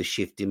beginning of the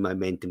shift in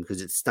momentum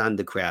because it stunned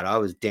the crowd. I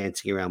was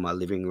dancing around my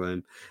living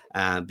room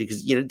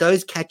because,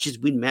 those catches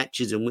win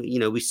matches.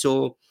 And, we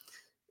saw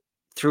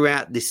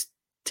throughout this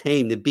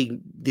team,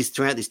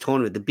 throughout this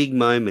tournament, the big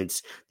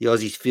moments, the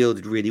Aussies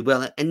fielded really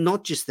well. And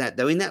not just that,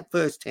 though, in that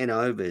first 10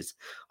 overs,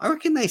 I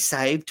reckon they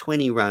saved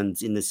 20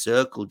 runs in the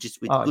circle just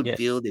with good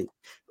fielding.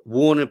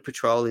 Warner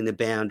patrolling the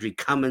boundary,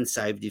 Cummins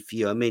saved a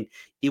few.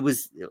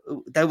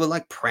 They were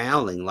like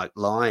prowling like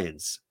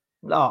lions.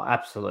 Oh,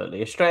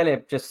 absolutely.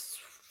 Australia just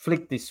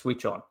flicked this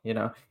switch on,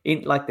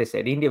 like they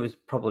said, India was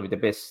probably the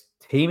best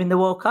team in the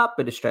World Cup,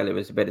 but Australia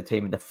was a better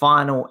team in the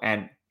final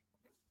and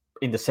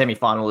in the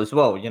semi-final as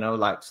well, but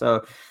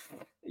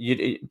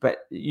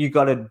you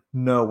got to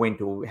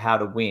know how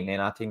to win.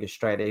 And I think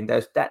Australia in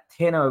that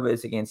 10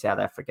 overs against South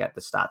Africa at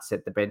the start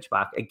set the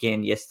benchmark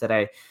again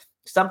yesterday.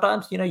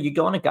 Sometimes, you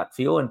go on a gut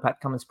feel, and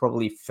Pat Cummins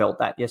probably felt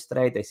that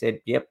yesterday. They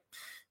said, yep,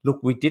 look,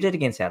 we did it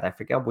against South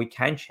Africa. We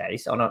can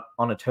chase on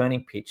a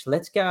turning pitch.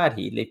 Let's go out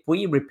here. If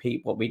we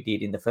repeat what we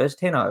did in the first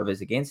 10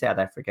 overs against South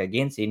Africa,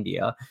 against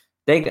India,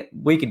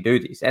 we can do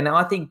this. And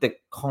I think the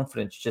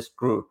confidence just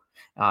grew.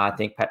 I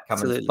think Pat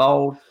Cummins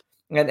bowled.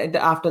 And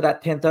after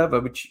that 10th over,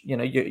 which, you're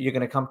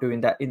going to come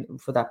to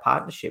for that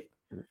partnership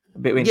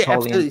between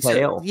Kohli and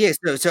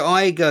KL. So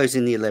Iyer goes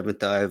in the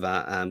 11th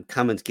over.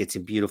 Cummins gets a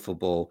beautiful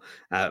ball.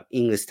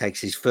 Inglis takes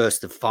his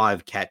first of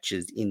 5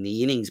 catches in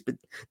the innings. But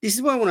this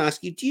is what I want to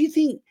ask you. Do you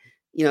think,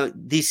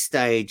 this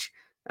stage,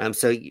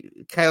 so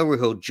KL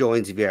Rahul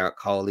joins Virat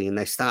Kohli and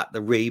they start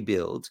the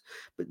rebuild,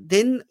 but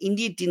then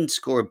India didn't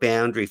score a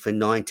boundary for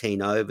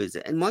 19 overs.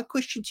 And my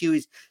question to you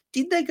is,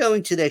 did they go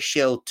into their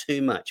shell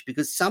too much?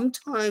 Because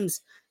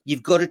sometimes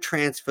you've got to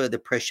transfer the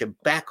pressure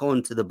back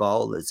onto the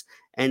bowlers,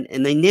 and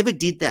they never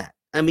did that.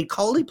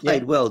 Kohli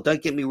played well,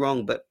 don't get me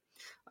wrong, but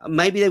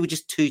maybe they were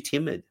just too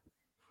timid.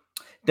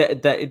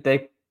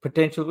 They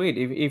potentially would.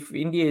 If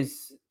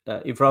India's,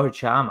 if Rohit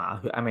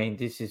Sharma,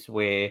 this is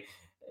where,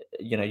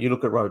 you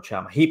look at Rohit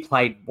Sharma, he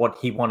played what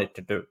he wanted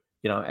to do,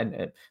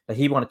 and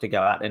he wanted to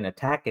go out and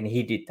attack, and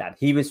he did that.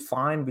 He was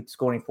fine with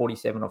scoring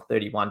 47 off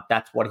 31.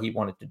 That's what he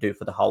wanted to do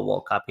for the whole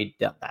World Cup. He'd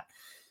done that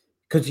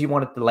because he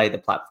wanted to lay the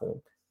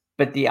platform.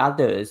 But the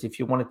others, if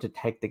you wanted to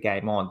take the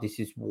game on, this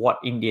is what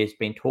India's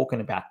been talking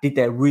about. Did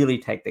they really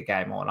take the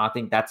game on? I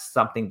think that's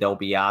something they'll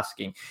be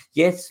asking.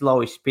 Yes,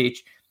 slowish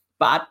pitch,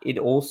 but it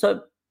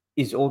also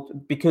is all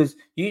because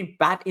you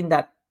bat in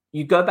that,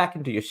 you go back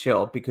into your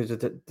shell because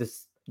of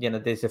this.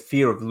 There's a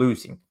fear of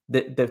losing,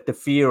 the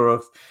fear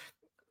of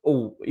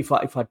oh, if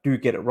I do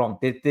get it wrong,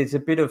 there's a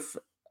bit of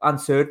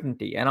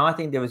uncertainty, and I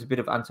think there was a bit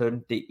of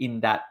uncertainty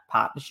in that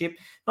partnership.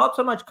 Not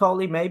so much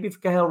Kohli, maybe for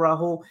KL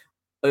Rahul.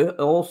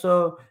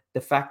 Also,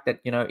 the fact that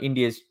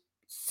India's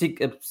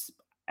 6,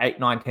 8,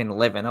 9, 10,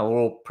 11 are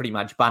all pretty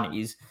much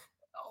bunnies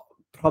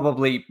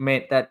probably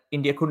meant that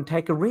India couldn't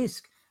take a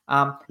risk.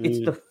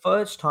 It's the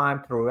first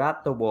time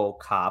throughout the World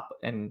Cup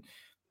and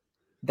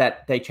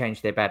that they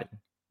changed their batting,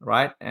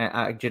 right?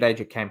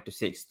 Jadeja came to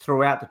 6.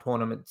 Throughout the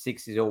tournament,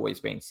 6 has always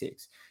been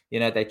 6.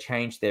 They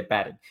changed their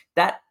batting.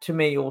 That to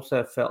me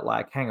also felt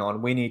like, hang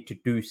on, we need to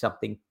do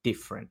something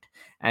different.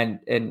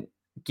 And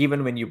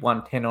given when you've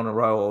won 10 on a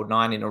row or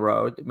 9 in a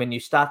row, when you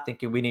start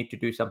thinking we need to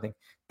do something,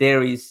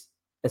 there is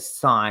a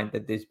sign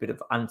that there's a bit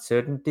of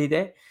uncertainty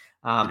there.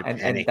 A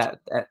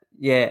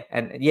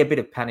bit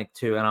of panic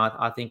too. And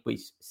I think we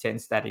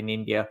sense that in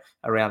India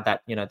around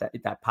that,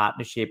 that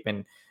partnership,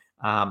 and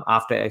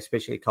after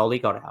especially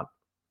Kohli got out.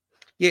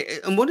 Yeah,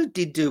 and what it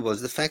did do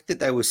was the fact that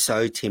they were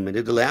so timid,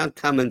 it allowed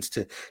Cummins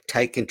to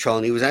take control,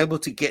 and he was able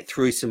to get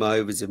through some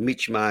overs of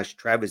Mitch Marsh,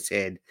 Travis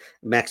Head,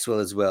 Maxwell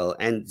as well,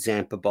 and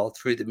Zampa Bolt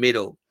through the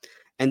middle.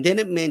 And then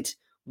it meant,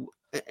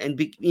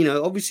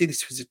 obviously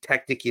this was a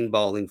tactic in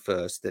bowling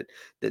first, that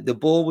the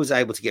ball was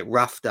able to get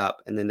roughed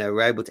up, and then they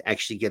were able to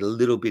actually get a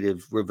little bit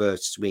of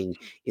reverse swing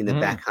in the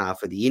back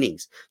half of the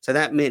innings. So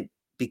that meant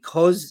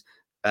because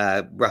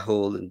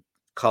Rahul and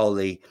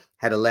Kohli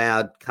had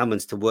allowed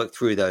Cummins to work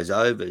through those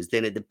overs,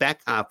 then at the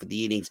back half of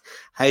the innings,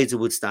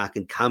 Hazlewood, Stark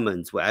and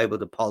Cummins were able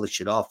to polish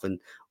it off, and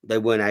they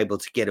weren't able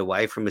to get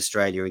away from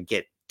Australia and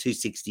get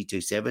 260,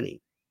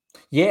 270.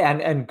 Yeah,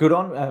 and good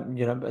on,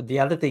 the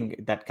other thing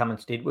that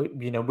Cummins did,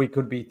 we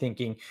could be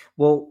thinking,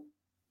 well,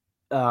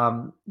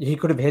 he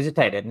could have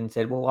hesitated and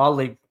said, well, I'll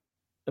leave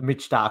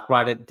Mitch Stark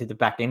right to the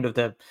back end of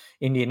the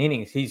Indian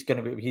innings. He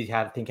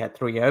had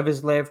 3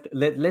 overs left.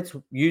 Let's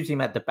use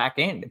him at the back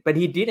end. But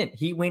he didn't.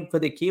 He went for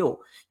the kill,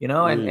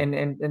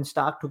 and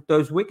Stark took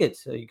those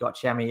wickets. So he got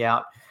Shami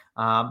out.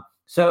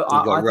 So he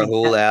got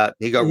Rahul out.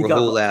 He got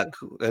Rahul out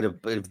at a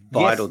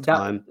vital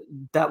time.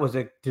 That was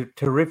a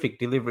terrific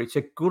delivery.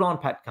 So good on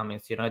Pat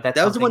Cummins. That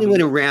was the one who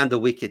went around the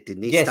wicket,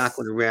 didn't he? Yes. Stark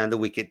went around the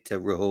wicket to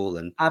Rahul,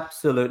 and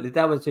absolutely,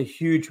 that was a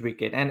huge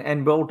wicket,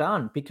 and well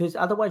done. Because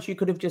otherwise, you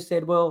could have just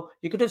said, well,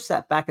 you could have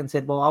sat back and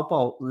said,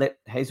 well, let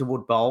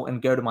Hazlewood bowl and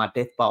go to my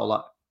death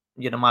bowler.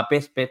 My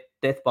best bet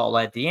death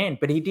bowler at the end.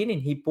 But he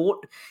didn't. He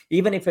bought,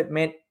 even if it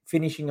meant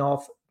finishing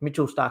off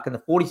Mitchell Stark in the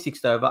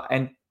 46th over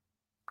and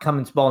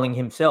Cummins bowling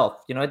himself.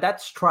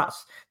 That's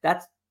trust.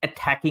 That's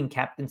attacking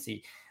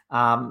captaincy.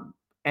 And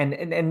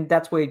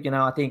that's where,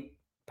 I think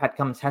Pat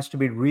Cummins has to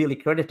be really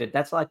credited.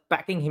 That's like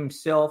backing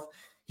himself,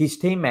 his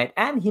teammate,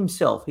 and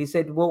himself. He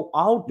said, well,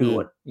 I'll do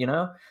it,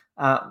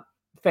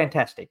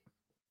 fantastic.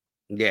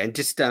 Yeah, and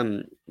just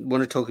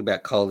want to talk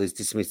about Kohli's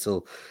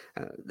dismissal.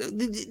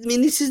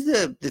 This is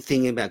the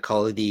thing about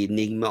Kohli, the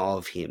enigma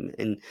of him.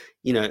 And,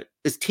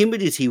 as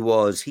timid as he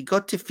was, he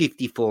got to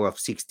 54 off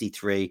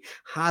 63,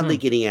 hardly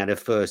getting out of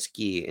first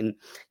gear. And,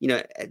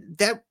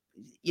 that,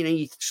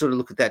 you sort of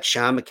look at that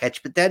Sharma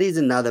catch, but that is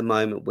another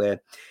moment where,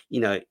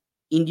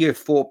 India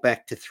fought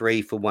back to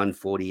 3 for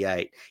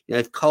 148.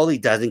 If Kohli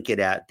doesn't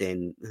get out,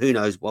 then who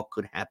knows what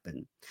could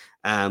happen.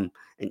 And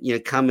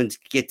Cummins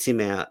gets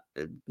him out.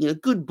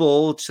 Good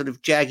ball, sort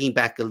of jagging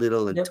back a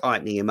little and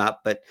tightening him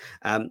up. But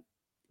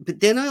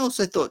then I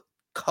also thought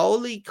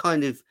Kohli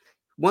kind of,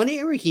 one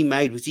error he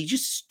made was he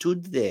just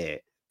stood there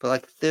for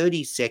like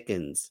 30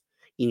 seconds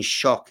in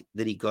shock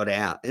that he got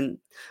out. And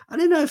I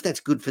don't know if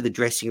that's good for the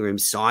dressing room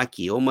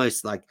psyche,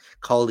 almost like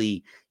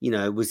Kohli,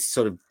 was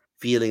sort of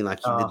feeling like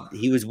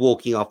he was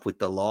walking off with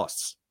the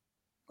loss.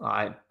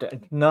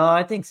 No,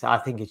 I think so. I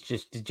think it's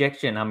just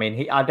dejection. I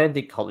mean, I don't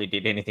think Kohli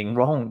did anything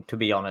wrong, to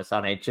be honest.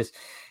 I mean, it's just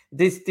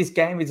this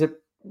game is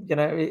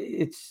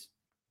it's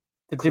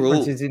the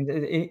difference is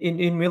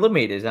in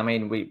millimeters. I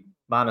mean,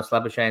 Marnus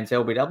Labuschagne's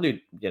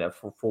LBW,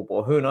 for full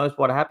ball. Who knows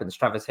what happens?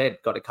 Travis Head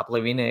got a couple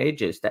of inner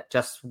edges that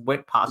just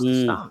went past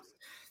the stumps.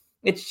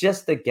 It's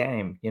just a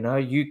game,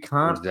 you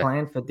can't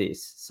plan for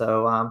this.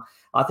 So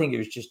I think it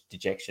was just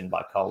dejection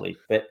by Kohli.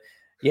 But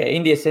yeah,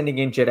 India sending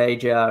in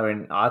Jadeja,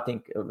 and I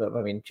think,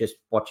 just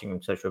watching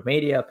on social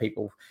media,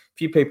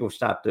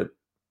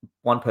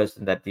 one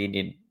person that the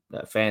Indian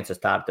fans have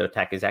started to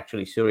attack is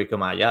actually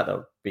Suryakumar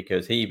Yadav,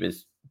 because he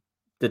was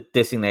the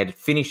designated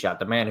finisher,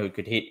 the man who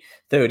could hit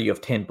 30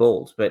 of 10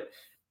 balls, but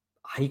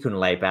he couldn't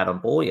lay bat on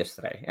ball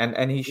yesterday.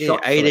 And he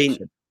shot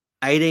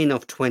 18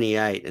 off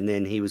 28, and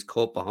then he was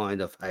caught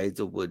behind off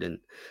Hazlewood. And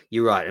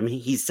you're right. I mean,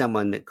 he's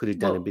someone that could have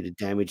done a bit of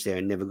damage there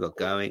and never got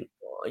going.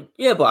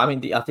 Yeah, but I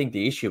think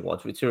the issue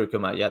was with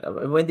Suryakumar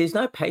Yadav, when there's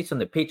no pace on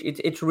the pitch,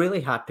 it's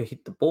really hard to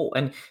hit the ball.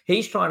 And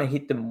he's trying to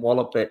hit them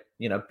wallop it,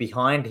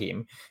 behind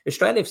him.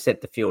 Australia have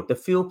set the field. The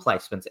field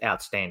placement's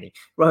outstanding.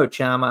 Rohit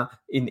Sharma,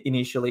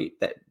 initially,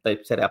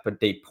 they set up a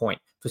deep point.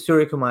 For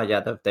Suryakumar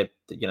Yadav,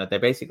 they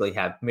basically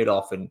have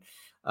mid-off and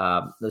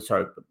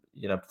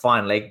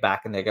fine leg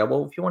back, and they go,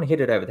 well, if you want to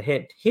hit it over the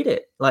head, hit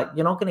it. Like,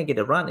 you're not going to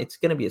get a run. It's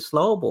going to be a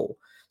slow ball.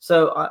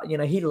 So,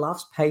 he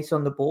loves pace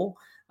on the ball.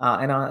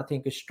 And I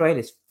think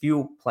Australia's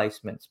field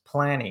placements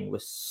planning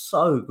was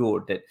so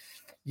good that,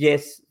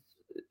 yes,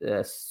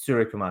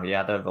 Suryakumar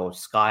Yadav, or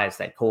Sky as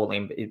they call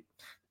him, it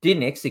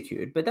didn't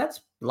execute, but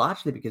that's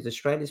largely because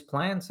Australia's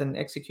plans and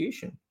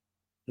execution.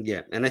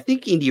 Yeah, and I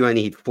think India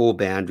only hit 4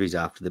 boundaries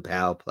after the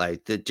power play.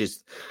 That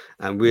just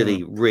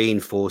really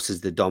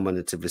reinforces the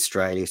dominance of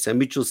Australia. So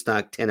Mitchell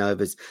Starc, 10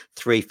 overs,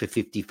 3 for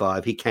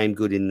 55. He came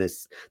good in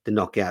the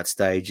knockout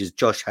stages.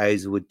 Josh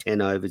Hazlewood,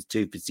 10 overs,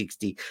 2 for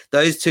 60.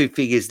 Those two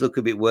figures look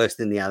a bit worse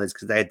than the others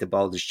because they had to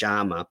bowl to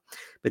Sharma.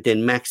 But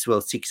then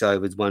Maxwell, 6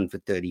 overs, 1 for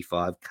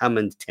 35.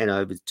 Cummins, 10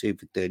 overs, 2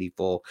 for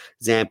 34.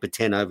 Zampa,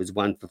 10 overs,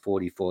 1 for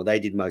 44. They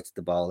did most of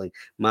the bowling.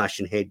 Marsh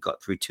and Head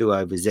got through 2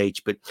 overs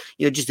each. But,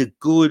 just a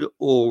good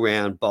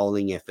all-round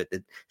bowling effort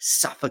that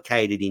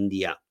suffocated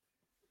India.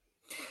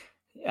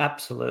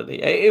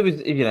 Absolutely. It was,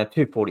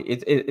 240.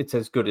 It's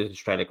as good as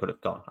Australia could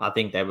have gone. I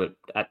think they would,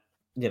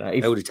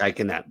 they would have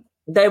taken that.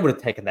 They would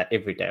have taken that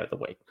every day of the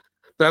week.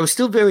 But I was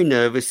still very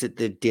nervous at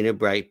the dinner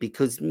break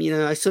because,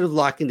 I sort of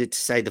likened it to,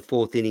 say, the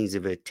 4th innings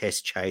of a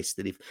test chase,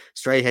 that if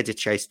Australia had to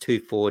chase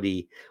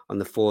 240 on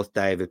the 4th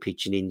day of a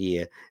pitch in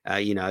India,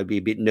 I'd be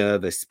a bit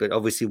nervous. But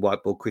obviously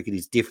white ball cricket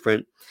is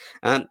different.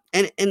 And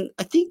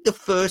I think the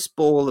first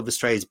ball of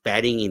Australia's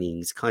batting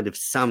innings kind of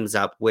sums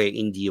up where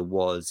India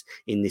was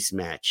in this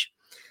match.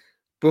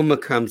 Bumrah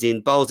comes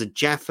in, bowls a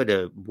Jaffa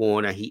to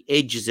Warner. He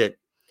edges it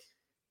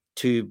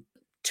to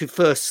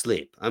first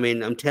slip. I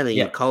mean, I'm telling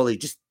you, Kohli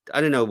just, I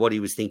don't know what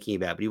he was thinking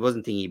about, but he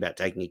wasn't thinking about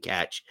taking a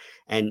catch.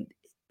 And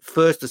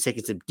first or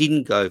second slip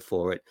didn't go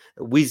for it.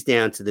 It whizzed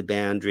down to the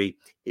boundary.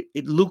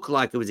 It looked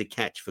like it was a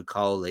catch for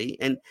Kohli.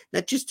 And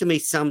that just, to me,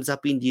 sums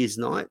up India's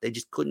night. They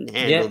just couldn't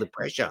handle the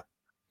pressure.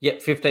 Yeah,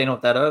 15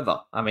 off that over.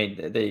 I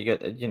mean, there you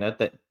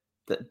go.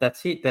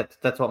 That's it.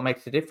 That's what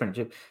makes the difference.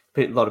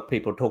 A lot of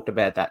people talked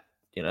about that,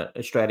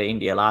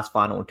 Australia-India last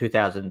final in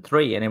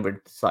 2003, and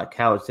everyone's like,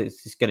 how is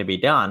this going to be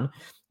done?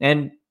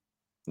 And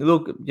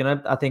look,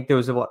 I think there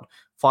was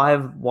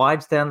 5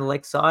 wides down the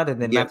leg side,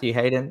 and then Matthew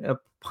Hayden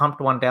pumped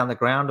one down the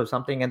ground or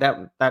something, and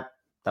that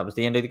was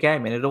the end of the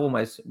game. And it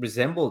almost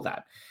resembled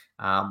that,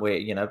 where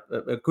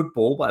a good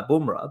ball by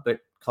Bumrah, but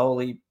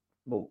Kohli,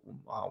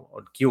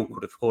 Gill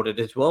could have caught it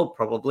as well,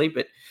 probably.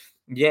 But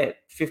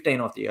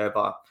 15 off the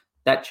over.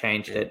 That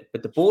changed it,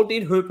 but the ball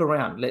did hoop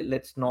around.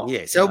 Let's not.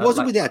 Yeah, so it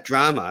wasn't without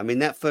drama. I mean,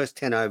 that first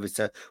 10 overs.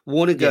 So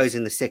Warner goes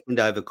in the second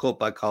over, caught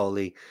by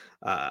Kohli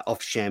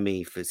off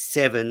Shami for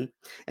 7,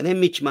 and then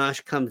Mitch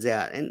Marsh comes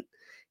out and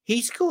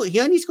he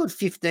only scored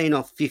 15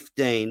 off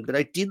 15, but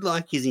I did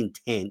like his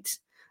intent.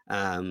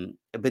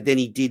 But then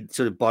he did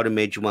sort of bottom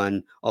edge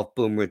one off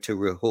Bumrah to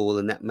Rahul,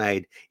 and that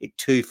made it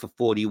 2 for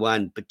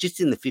 41. But just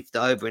in the 5th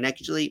over, and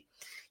actually,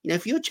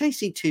 if you're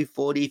chasing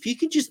 240, if you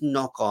can just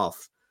knock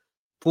off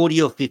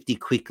 40 or 50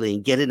 quickly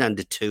and get it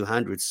under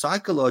 200,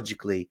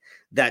 psychologically,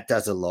 that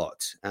does a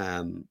lot.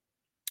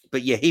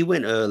 But he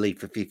went early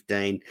for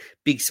 15,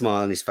 big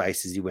smile on his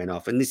face as he went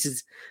off. And this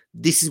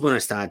is when I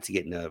started to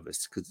get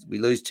nervous because we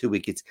lose 2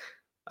 wickets.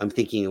 I'm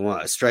thinking,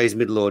 Australia's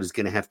middle order is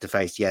going to have to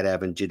face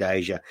Yadav and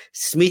Jadeja.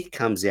 Smith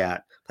comes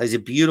out, plays a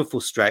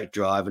beautiful straight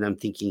drive, and I'm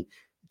thinking,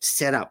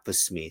 set up for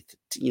Smith.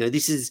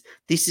 This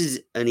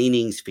is an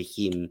innings for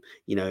him.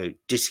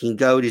 Just he can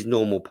go at his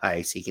normal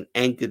pace. He can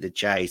anchor the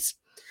chase.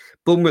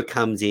 Bumrah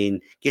comes in,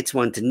 gets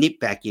one to nip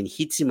back in,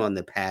 hits him on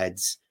the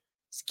pads.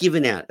 It's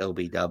given out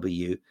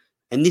LBW.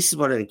 And this is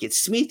what I don't get.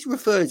 Smith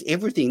refers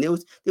everything. There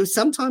was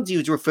sometimes he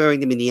was referring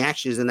them in the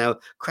Ashes and they were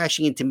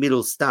crashing into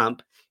middle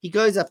stump. He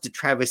goes up to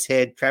Travis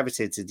Head. Travis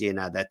Head says,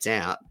 no, that's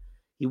out.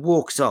 He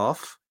walks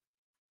off.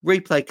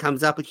 Replay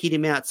comes up and hit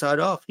him outside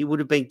off. He would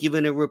have been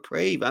given a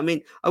reprieve. I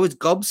mean, I was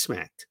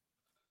gobsmacked.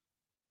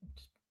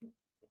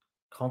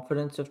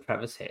 Confidence of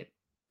Travis Head.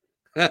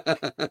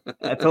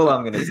 That's all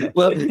I'm going to say.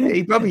 Well,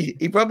 he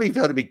probably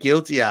felt a bit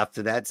guilty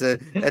after that, so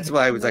that's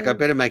why he was like, "I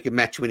better make a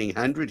match-winning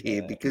 100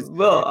 here." Because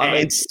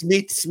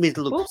Smith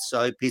looked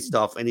so pissed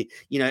off, and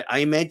I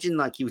imagine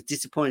like he was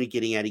disappointed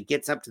getting out. He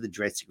gets up to the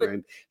dressing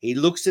room, he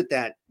looks at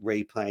that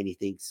replay, and he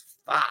thinks,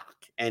 "Fuck!"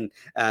 And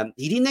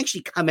he didn't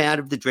actually come out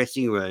of the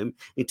dressing room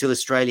until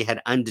Australia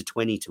had under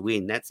 20 to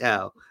win. That's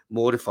how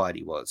mortified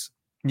he was.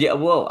 Yeah,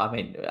 well, I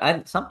mean,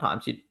 and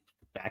sometimes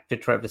back to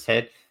Travis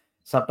Head.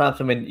 Sometimes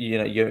when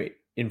you're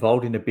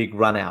involved in a big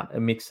run out, a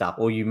mix up,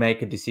 or you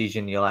make a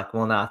decision, you're like,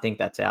 well, no, I think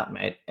that's out,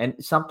 mate. And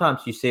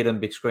sometimes you see it on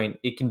the big screen,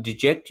 it can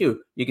deject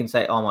you. You can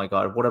say, oh my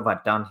God, what have I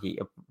done here?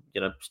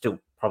 Still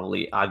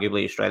probably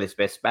arguably Australia's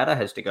best batter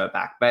has to go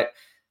back. But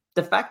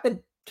the fact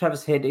that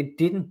Travis Head, it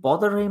didn't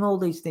bother him, all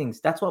these things,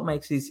 that's what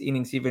makes his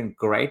innings even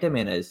greater,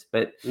 Menners.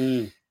 But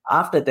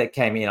after that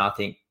came in, I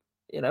think,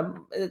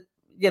 the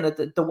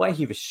way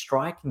he was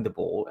striking the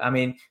ball, I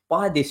mean,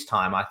 by this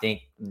time, I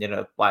think,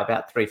 by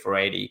about 3 for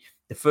 80,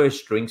 the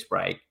first drinks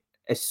break,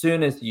 as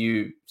soon as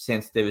you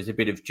sensed there was a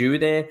bit of dew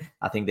there,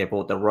 I think they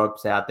brought the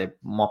ropes out, they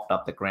mopped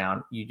up the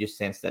ground. You just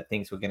sensed that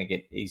things were going to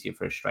get easier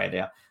for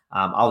Australia.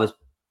 I was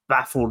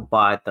baffled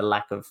by the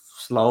lack of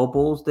slower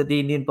balls that the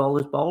Indian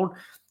bowlers bowled.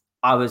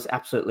 I was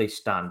absolutely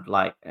stunned.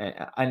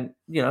 And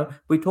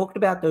we talked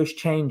about those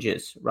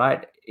changes,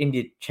 right?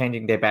 India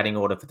changing their batting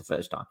order for the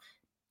first time,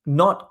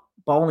 not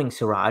bowling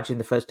Siraj in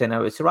the first 10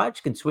 overs.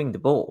 Siraj can swing the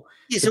ball.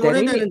 Yeah, so what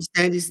I don't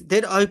understand is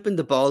they'd opened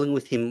the bowling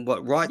with him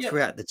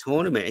throughout the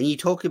tournament. And you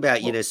talk about,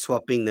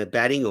 swapping the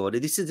batting order.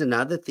 This is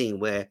another thing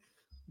where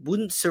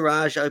wouldn't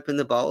Siraj open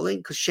the bowling?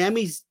 Because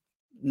Shami's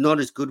not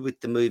as good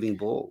with the moving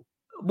ball.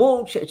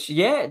 Well,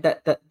 yeah,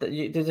 that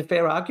there's a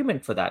fair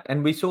argument for that,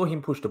 and we saw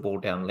him push the ball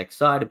down leg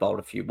side, bowled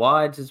a few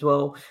wides as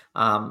well.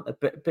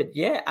 But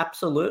yeah,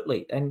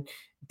 absolutely. And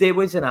there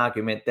was an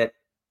argument that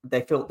they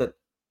felt that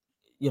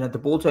the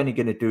ball's only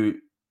going to do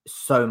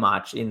so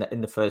much in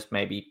the first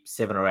maybe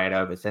 7 or 8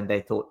 overs, and they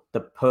thought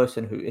the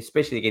person who,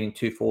 especially getting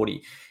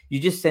 240,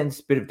 you just sense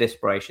a bit of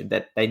desperation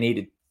that they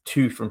needed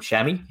 2 from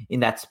Shami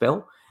in that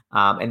spell.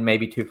 And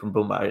maybe 2 from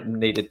Bumrah,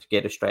 needed to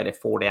get Australia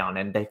 4 down,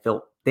 and they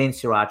felt then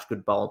Siraj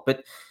could bowl.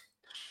 But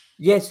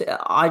yes,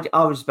 I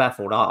was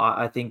baffled.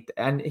 I think,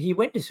 and he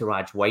went to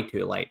Siraj way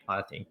too late.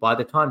 I think by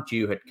the time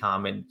Dew had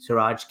come and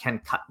Siraj can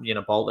cut,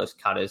 bowl those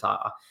cutters.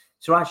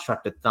 Siraj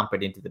tried to thump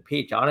it into the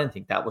pitch. I don't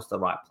think that was the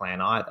right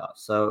plan either.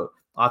 So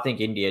I think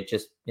India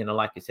just,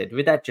 like you said,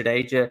 with that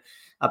Jadeja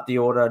up the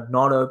order,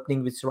 not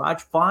opening with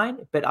Siraj, fine.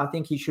 But I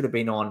think he should have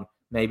been on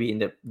maybe in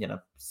the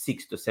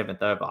 6th or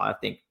 7th over. I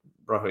think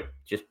Rohit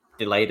just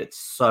delayed it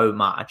so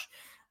much.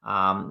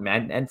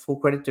 And full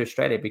credit to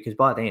Australia, because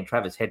by then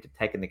Travis Head had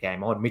taken the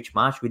game on. Mitch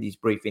Marsh with his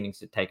brief innings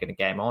had taken the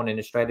game on, and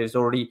Australia's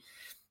already.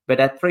 But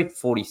at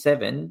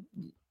 3:47,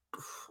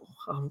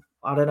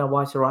 I don't know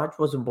why Siraj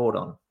wasn't brought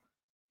on.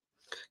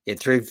 Yeah,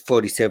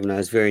 3:47. I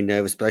was very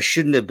nervous, but I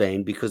shouldn't have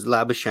been, because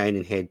Labuschagne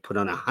and Head put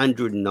on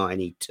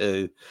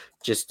 192.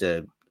 Just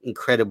a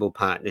incredible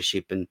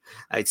partnership, and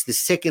it's the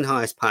second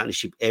highest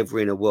partnership ever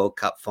in a World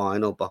Cup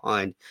final,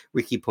 behind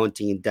Ricky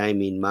Ponting and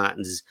Damien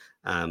Martin's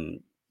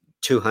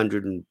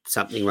 200 and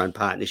something run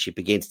partnership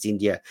against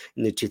India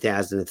in the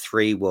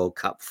 2003 World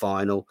Cup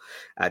final.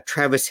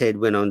 Travis Head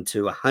went on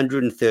to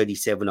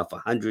 137 off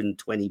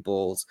 120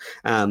 balls.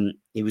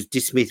 He was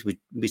dismissed with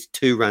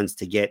 2 runs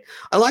to get.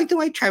 I like the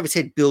way Travis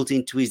Head built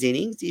into his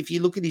innings. If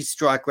you look at his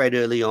strike rate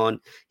early on,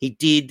 he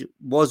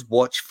was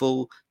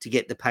watchful to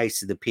get the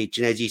pace of the pitch.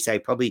 And as you say,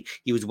 probably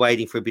he was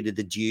waiting for a bit of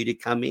the dew to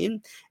come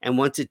in. And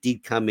once it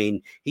did come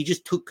in, he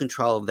just took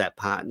control of that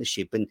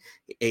partnership. And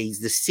he's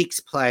the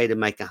 6th player to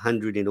make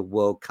 100 in a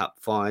World Cup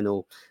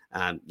final.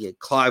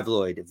 Clive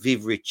Lloyd,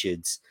 Viv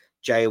Richards,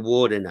 Jay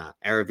Wardner,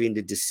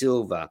 Aravinda De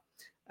Silva,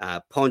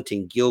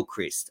 Ponting,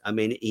 Gilchrist. I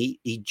mean,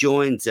 he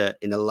joins an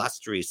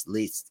illustrious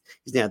list.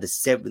 He's now the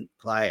 7th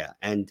player.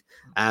 And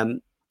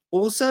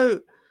also,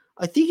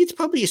 I think it's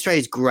probably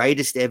Australia's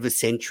greatest ever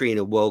century in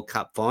a World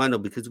Cup final,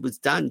 because it was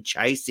done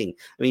chasing.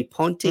 I mean,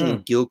 Ponting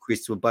and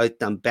Gilchrist were both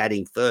done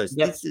batting first.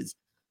 Yep. This is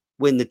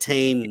when the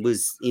team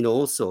was in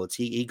all sorts.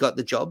 He got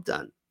the job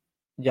done.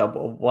 Yeah,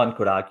 well, one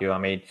could argue, I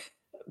mean,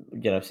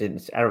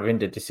 since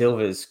Aravinda De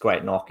Silva's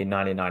great knock in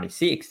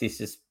 1996, this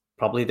is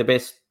probably the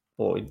best.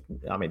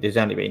 There's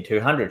only been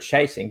 200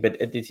 chasing, but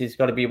this has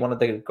got to be one of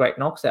the great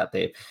knocks out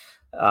there.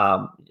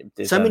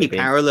 So many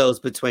parallels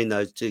between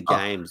those two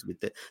games with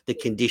the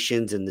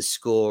conditions and the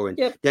score. And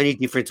the only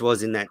difference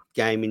was in that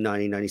game in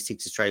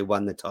 1996, Australia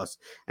won the toss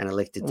and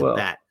elected to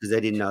bat, because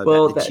they didn't know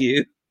about the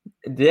dew.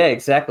 Yeah,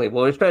 exactly.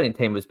 Well, the Australian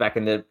team was back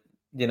in the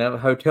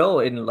hotel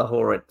in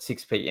Lahore at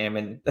 6 p.m.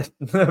 and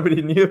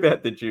nobody knew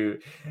about the dew.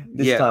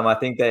 This time, I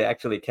think they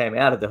actually came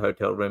out of the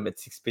hotel room at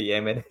 6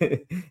 p.m. and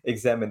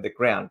examined the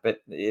ground.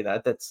 But,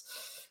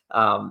 that's...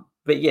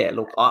 but yeah,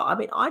 look,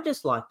 I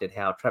just liked it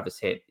how Travis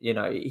Head,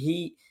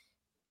 he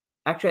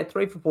actually at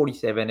 3 for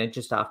 47, and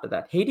just after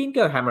that, he didn't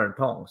go hammer and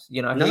tongs.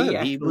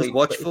 He was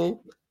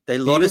watchful. They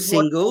had a lot of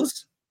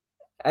singles.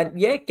 And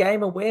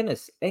game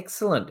awareness,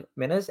 excellent.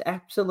 Menners,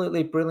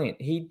 absolutely brilliant.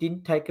 He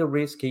didn't take a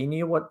risk. He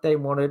knew what they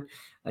wanted,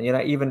 and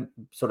even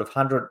sort of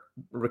 100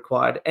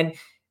 required. And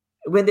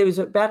when there was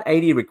about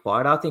 80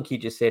 required, I think he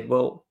just said,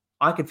 well,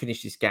 I can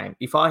finish this game.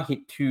 If I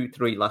hit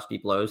 2-3 lusty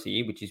blows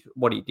here, which is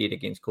what he did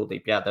against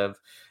Kuldeep Yadav,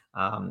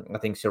 I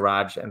think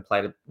Siraj, and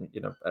played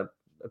a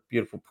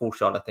beautiful pull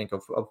shot, I think,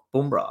 of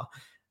Bumrah.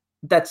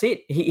 That's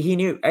it. He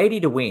knew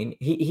 80 to win.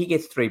 He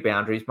gets 3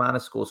 boundaries.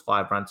 Marnus scores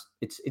 5 runs.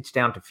 It's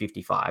down to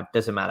 55.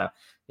 Doesn't matter.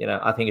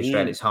 I think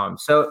Australia's home.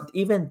 So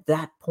even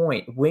that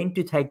point, when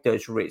to take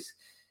those risks,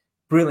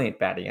 brilliant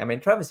batting. I mean,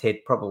 Travis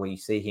Head, probably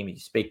see him, you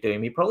speak to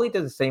him, he probably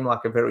doesn't seem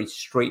like a very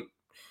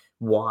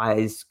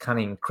street-wise,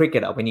 cunning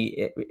cricketer when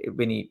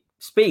he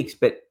speaks,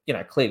 but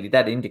clearly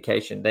that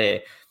indication there.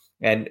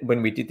 And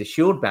when we did the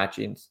Shield match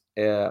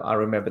I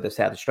remember the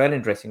South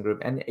Australian dressing room,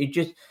 and it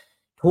just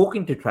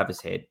talking to Travis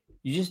Head,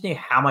 you just knew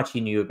how much he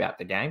knew about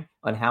the game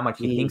and how much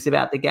he thinks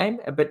about the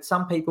game. But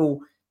some people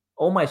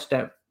almost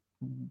don't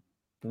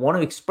want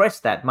to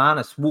express that.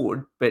 Marnus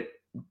would, but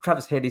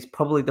Travis Head is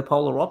probably the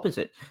polar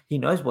opposite. He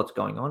knows what's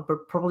going on,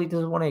 but probably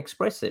doesn't want to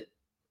express it.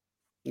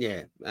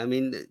 Yeah, I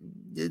mean,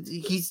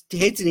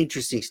 Head's an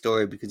interesting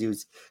story because he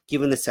was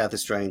given the South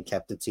Australian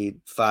captaincy at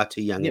far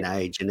too young an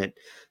age, and it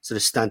sort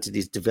of stunted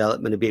his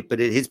development a bit, but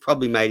it has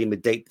probably made him a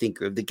deep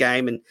thinker of the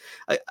game. And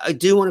I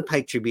do want to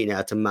pay tribute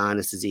now to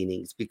Marnus's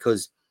innings,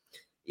 because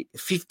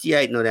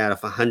 58 not out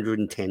of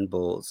 110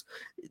 balls.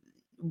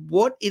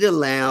 What it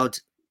allowed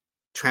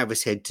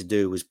Travis Head to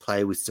do was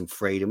play with some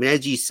freedom. And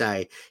as you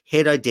say,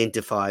 Head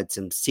identified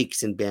some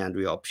six and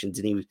boundary options,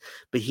 and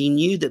he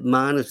knew that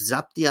Marnus was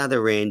up the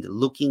other end,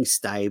 looking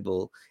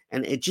stable,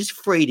 and it just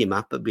freed him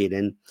up a bit.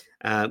 And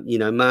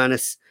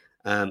Marnus,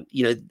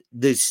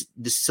 the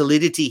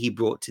solidity he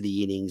brought to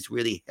the innings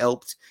really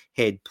helped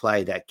Head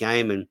play that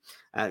game. And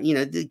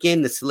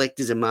again, the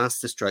selectors a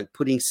masterstroke,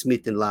 putting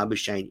Smith and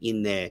Labuschagne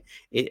in there,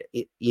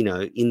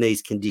 in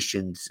these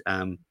conditions.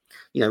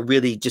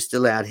 Really just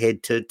allowed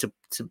Head to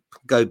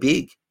go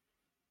big.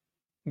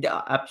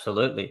 Yeah,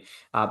 absolutely.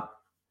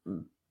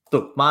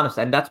 Look, Marnus,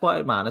 and that's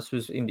why Marnus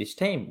was in this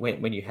team.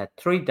 When you had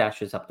three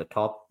dashes up the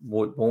top,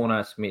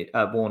 Warner, Smith,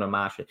 Warner,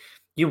 Marshall,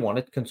 you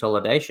wanted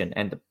consolidation.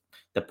 And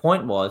the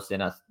point was,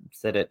 and I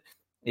said it,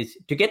 is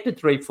to get to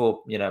 3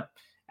 for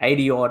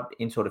 80 odd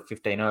in sort of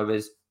 15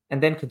 overs,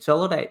 and then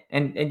consolidate.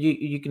 And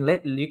you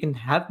can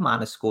have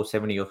Marnus score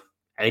 70 or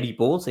 80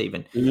 balls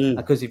even,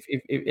 because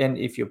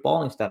if your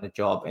bowling's done a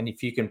job, and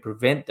if you can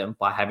prevent them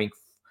by having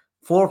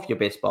 4 of your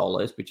best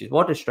bowlers, which is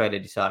what Australia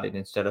decided,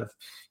 instead of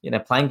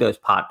playing those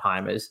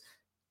part-timers,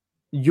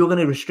 you're going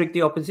to restrict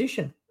the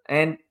opposition,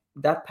 and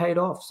that paid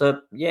off.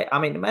 So yeah, I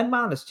mean, and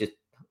Marnus, just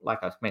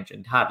like I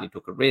mentioned, hardly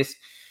took a risk.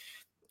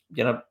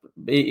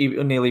 He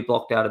nearly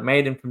blocked out a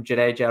maiden from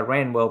Jadeja,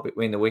 ran well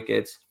between the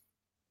wickets.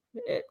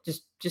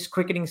 Just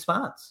cricketing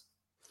smarts.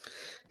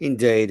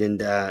 Indeed, and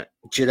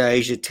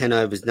Jadeja, 10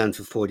 overs, none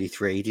for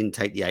 43. He didn't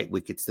take the 8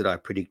 wickets that I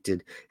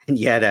predicted, and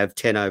Yadav,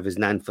 10 overs,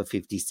 none for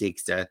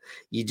 56.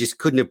 You just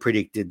couldn't have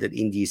predicted that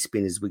India's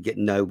spinners would get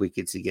no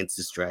wickets against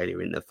Australia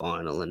in the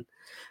final.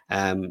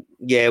 And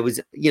it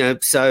was,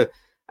 so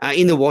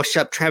in the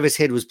wash-up, Travis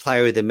Head was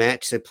player of the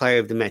match, so player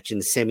of the match in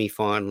the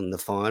semi-final and the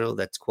final.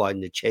 That's quite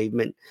an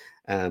achievement.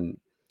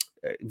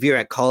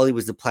 Virat Kohli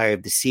was the player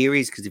of the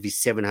series because of his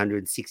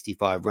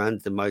 765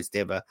 runs, the most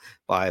ever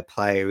by a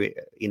player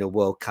in a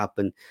World Cup.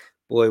 And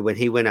boy, when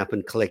he went up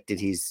and collected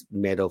his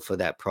medal for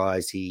that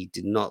prize, he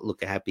did not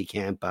look a happy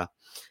camper.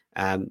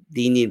 The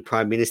Indian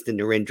Prime Minister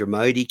Narendra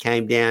Modi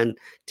came down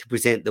to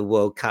present the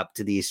World Cup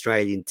to the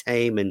Australian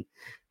team, and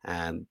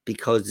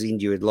because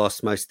India had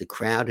lost, most of the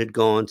crowd had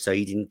gone, so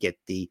he didn't get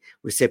the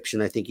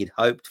reception I think he'd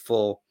hoped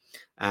for.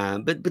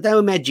 But they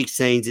were magic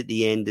scenes at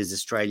the end as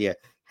Australia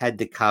had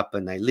the cup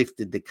and they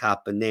lifted the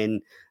cup, and then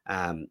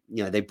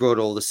they brought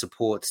all the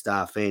support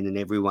staff in and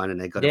everyone, and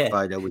they got a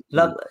photo with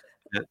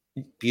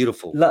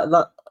beautiful.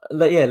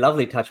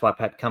 Lovely touch by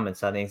Pat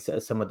Cummins. I think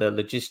some of the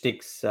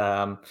logistics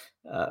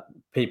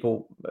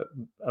people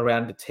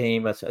around the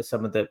team,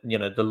 some of the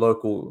the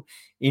local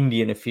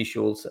Indian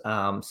officials.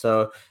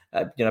 So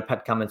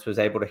Pat Cummins was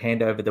able to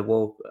hand over the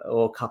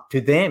World Cup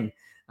to them.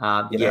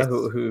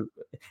 Who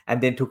and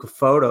then took a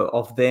photo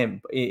of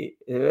them.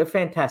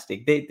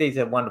 Fantastic. These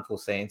are wonderful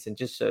scenes, and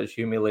just shows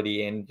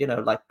humility. And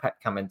like Pat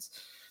Cummins,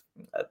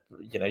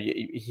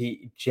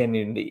 he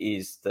genuinely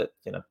is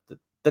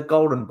the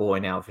golden boy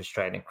now of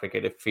Australian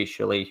cricket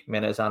officially.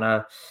 Menas, I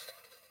know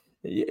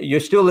you're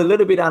still a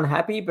little bit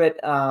unhappy,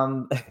 but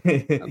I'm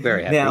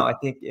very happy now. I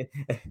think,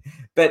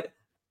 but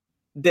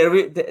there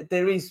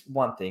is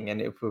one thing,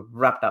 and if we've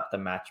wrapped up the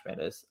match,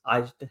 Menas,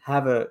 I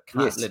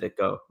can't let it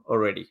go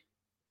already.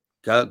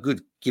 Go, good.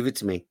 Give it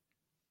to me.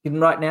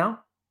 Right now?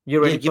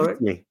 You ready for it?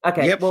 To me.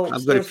 Okay. Yep, well,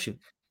 I've got it.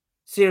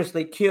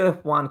 Seriously,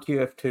 QF1,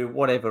 QF2,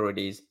 whatever it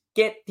is,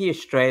 get the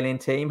Australian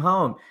team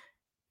home.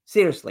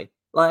 Seriously.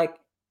 Like,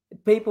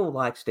 people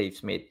like Steve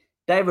Smith,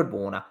 David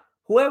Warner,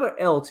 whoever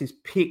else is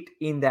picked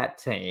in that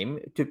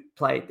team to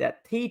play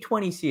that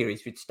T20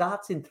 series, which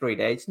starts in 3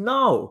 days,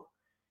 no.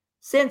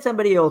 Send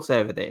somebody else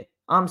over there.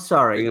 I'm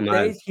sorry.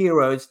 These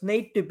heroes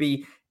need to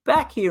be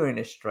back here in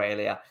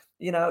Australia.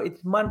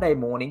 It's Monday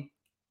morning.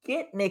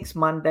 Get next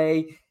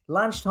Monday,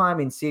 lunchtime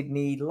in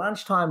Sydney,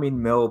 lunchtime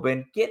in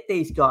Melbourne. Get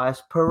these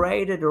guys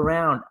paraded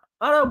around.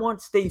 I don't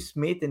want Steve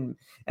Smith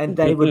and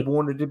David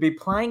Warner to be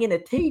playing in a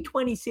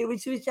T20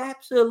 series, which is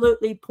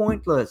absolutely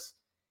pointless.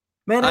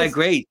 Man, I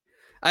agree.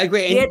 And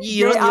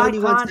I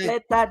can't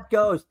let that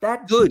go.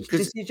 That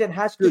decision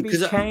has to be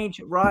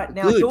changed right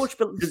now.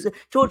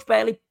 George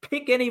Bailey,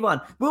 pick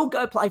anyone. We'll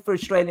go play for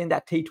Australia in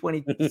that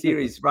T20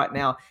 series right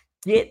now.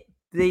 Get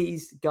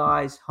these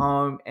guys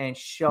home and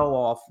show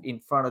off in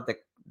front of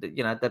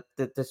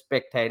the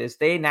spectators.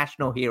 They're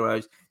national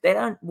heroes. They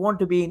don't want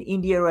to be in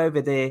India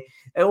over there.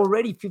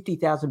 Already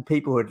 50,000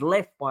 people had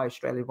left by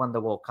Australia won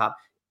the World Cup.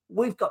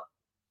 We've got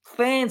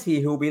fans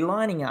here who will be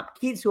lining up,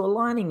 kids who are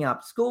lining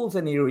up, schools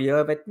are nearly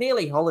over,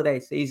 nearly holiday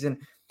season.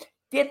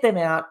 Get them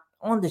out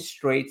on the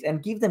streets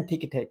and give them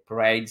ticker tape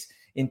parades.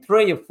 in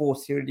 3 or 4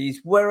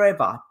 series,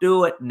 wherever.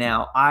 Do it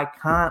now. I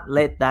can't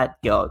let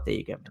that go. There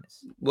you go,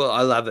 Menace. Well,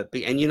 I love it.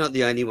 And you're not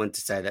the only one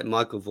to say that.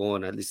 Michael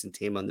Vaughan, I listened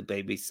to him on the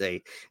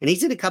BBC, and he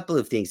said a couple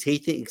of things. He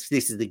thinks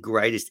this is the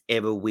greatest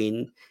ever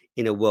win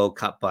in a World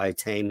Cup by a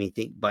team.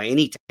 By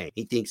any team.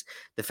 He thinks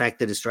the fact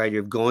that Australia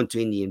have gone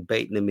to India and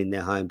beaten them in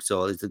their home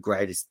soil is the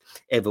greatest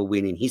ever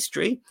win in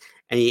history.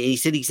 And he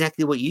said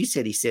exactly what you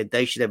said. He said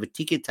they should have a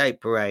ticker tape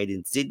parade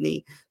in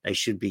Sydney. They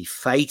should be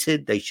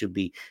feted. They should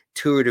be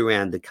toured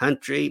around the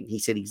country. He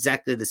said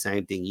exactly the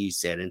same thing you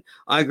said. And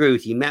I agree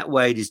with you. Matt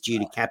Wade is due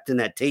to captain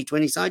that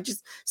T20 side.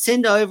 Just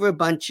send over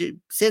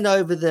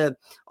the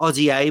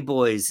Aussie A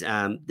boys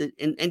and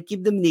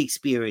give them the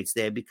experience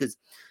there, because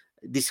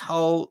this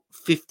whole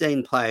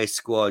 15-player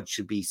squad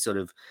should be sort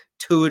of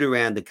toured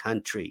around the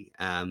country.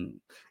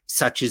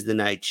 Such is the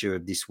nature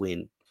of this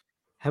win.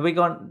 Have we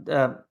gone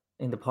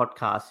in the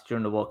podcast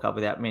during the World Cup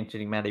without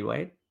mentioning Matty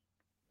Wade?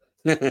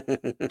 Can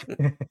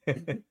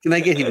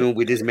they get him a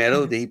winner's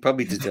medal? He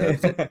probably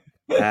deserves it.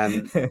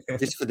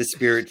 Just for the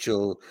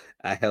spiritual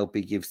help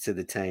he gives to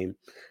the team.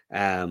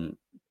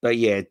 But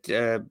yeah,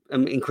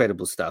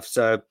 incredible stuff.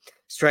 So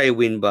Australia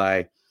win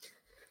by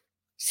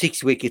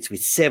 6 wickets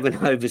with 7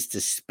 overs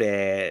to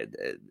spare.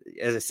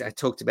 As I said, I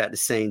talked about the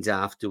scenes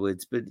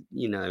afterwards, but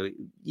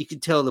you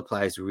could tell the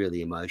players were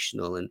really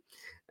emotional. And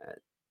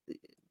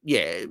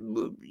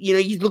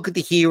you look at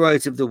the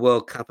heroes of the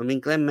World Cup. I mean,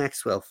 Glenn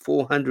Maxwell,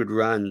 400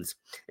 runs,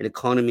 an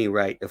economy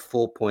rate of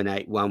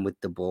 4.81 with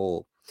the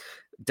ball.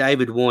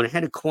 David Warner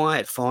had a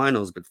quiet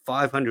finals, but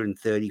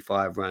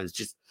 535 runs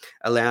just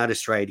allowed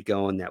Australia to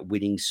go on that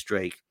winning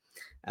streak.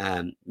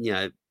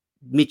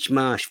 Mitch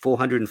Marsh,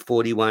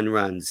 441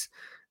 runs.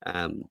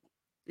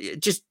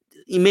 Just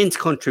immense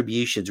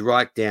contributions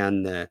right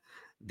down the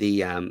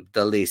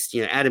list.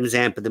 Adam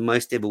Zampa, the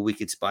most ever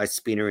wickets by a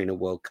spinner in a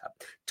World Cup,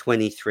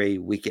 23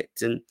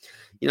 wickets. And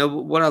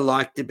what I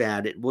liked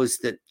about it was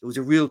that it was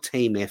a real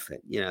team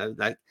effort.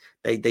 Like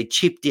they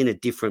chipped in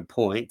at different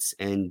points,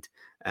 and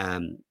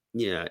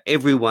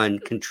everyone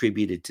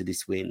contributed to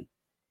this win.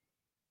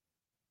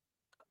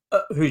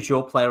 Who's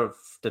your player of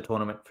the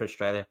tournament for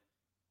Australia?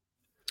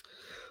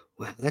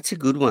 Well, that's a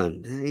good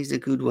one. He's a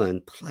good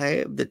one.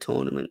 Player of the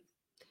tournament.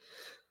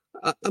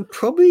 I'm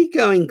probably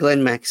going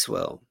Glenn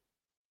Maxwell.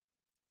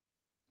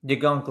 You're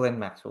going Glenn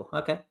Maxwell.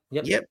 Okay.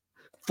 Yep.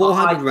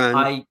 400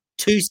 runs,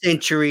 2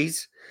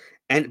 centuries,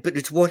 but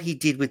it's what he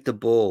did with the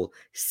ball.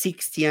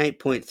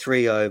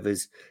 68.3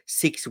 overs,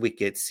 6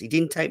 wickets. He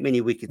didn't take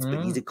many wickets,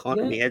 but his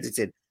economy, as I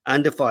said,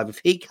 under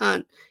 5.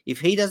 If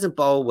he doesn't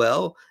bowl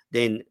well,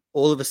 then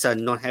all of a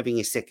sudden not having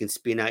a second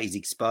spinner is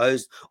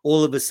exposed.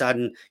 All of a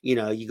sudden, you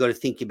got to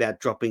think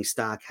about dropping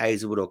Stark,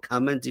 Hazelwood or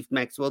Cummins if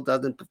Maxwell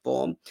doesn't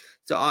perform.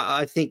 So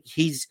I think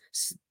he's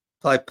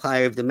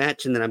player of the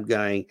match, and then I'm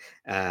going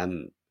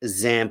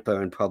Zampa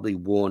and probably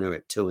Warner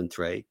at 2 and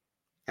 3.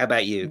 How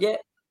about you?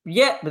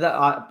 Yeah,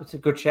 but it's a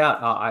good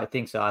shout. I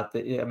think so. I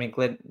mean,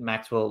 Glenn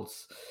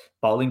Maxwell's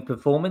bowling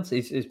performance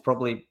is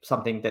probably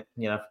something that,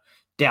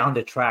 down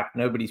the track,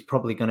 nobody's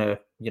probably going to,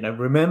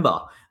 remember.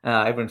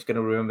 Everyone's going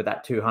to remember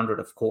that 200,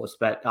 of course.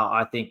 But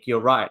I think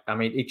you're right. I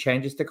mean, it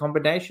changes the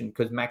combination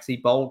because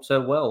Maxi bowled so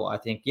well. I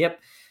think, yep.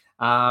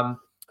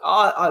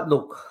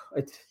 Look,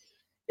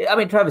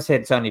 Travis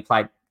Head's only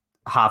played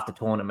half the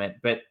tournament,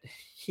 but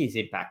his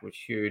impact was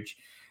huge.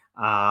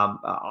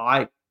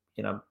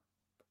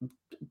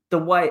 The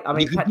way, I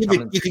mean,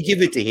 you could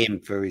give it to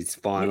him for his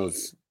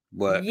finals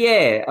work.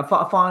 Yeah,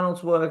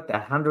 finals work,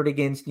 that 100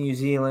 against New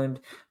Zealand.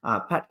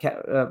 Pat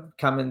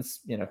Cummins,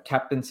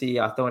 captaincy,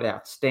 I thought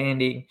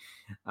outstanding.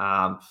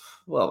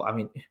 Well, I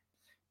mean,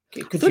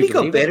 I thought he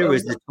got better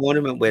as the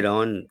tournament went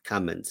on,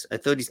 Cummins. I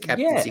thought his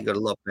captaincy got a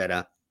lot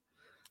better.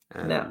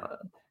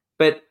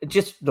 But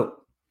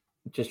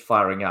just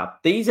firing up.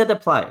 These are the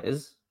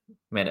players,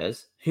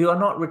 Menas, who are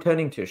not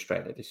returning to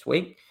Australia this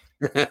week.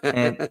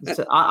 And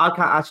so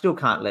I still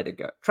can't let it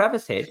go.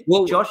 Travis Head,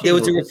 Josh there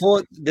Inglis, was a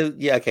report.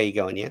 Okay, you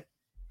go on, yeah.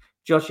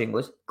 Josh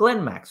Inglis,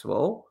 Glenn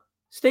Maxwell,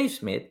 Steve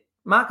Smith,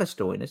 Marcus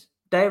Stoinis,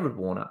 David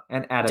Warner,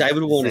 and Adam.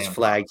 David Warner's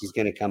flagged. He's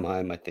going to come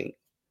home, I think.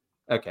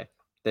 Okay,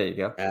 there you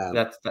go.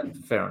 That's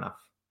fair enough.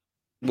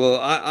 Well,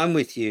 I'm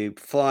with you.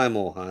 Fly them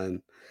all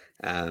home.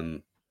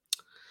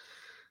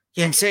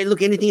 So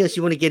look, anything else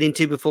you want to get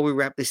into before we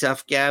wrap this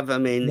up, Gav? I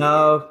mean,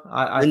 no,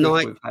 the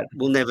night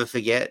we'll never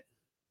forget.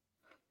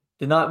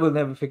 The night we'll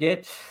never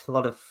forget. A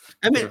lot of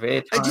I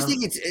just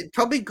think it's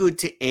probably good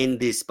to end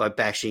this by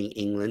bashing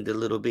England a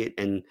little bit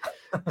and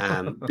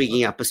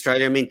bigging up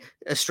Australia. I mean,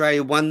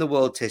 Australia won the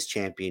World Test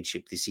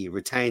Championship this year,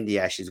 retained the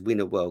Ashes, win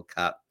a World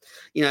Cup.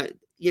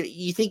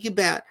 You think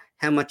about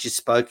how much is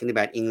spoken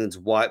about England's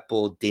white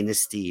ball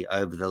dynasty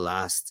over the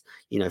last,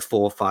 4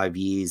 or 5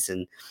 years,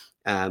 and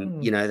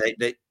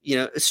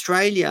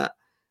Australia.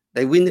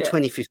 They win the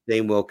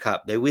 2015 World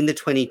Cup. They win the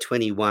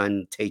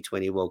 2021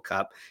 T20 World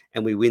Cup,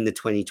 and we win the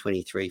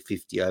 2023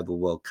 50 over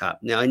World Cup.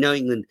 Now, I know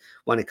England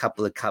won a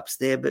couple of cups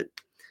there, but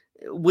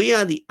we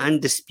are the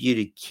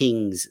undisputed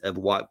kings of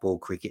white ball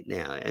cricket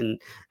now,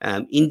 and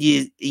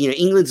India,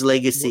 England's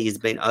legacy has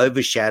been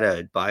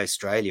overshadowed by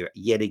Australia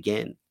yet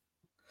again.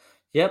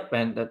 Yep,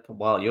 and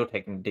while you're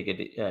taking a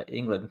dig at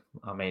England,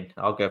 I mean,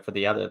 I'll go for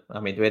the other. I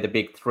mean, we're the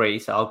big three,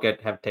 so I'll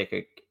take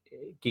a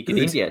gig at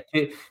India.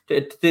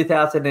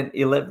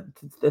 2011,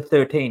 the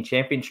 13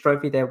 Champions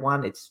Trophy they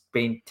won. It's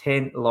been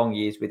 10 long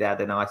years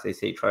without an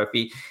ICC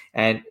trophy,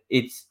 and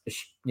it's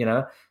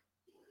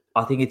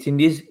I think it's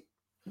India's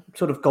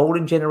sort of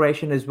golden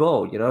generation as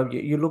well.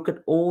 You look at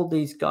all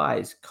these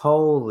guys,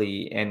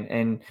 Kohli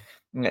and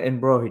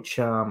Rohit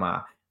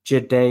Sharma,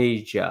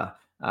 Jadeja,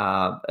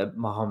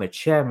 Mohammad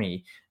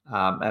Shami,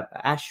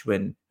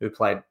 Ashwin, who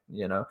played,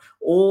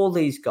 all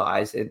these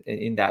guys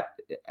in that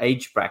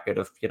age bracket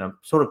of,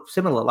 sort of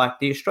similar like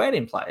the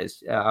Australian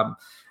players.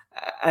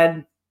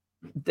 And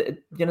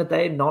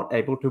they're not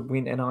able to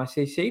win an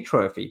ICC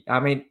trophy. I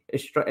mean,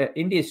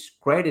 India's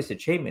greatest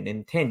achievement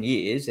in 10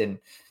 years, and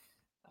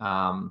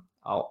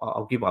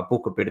I'll give my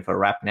book a bit of a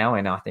rap now,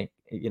 and I think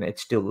it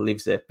still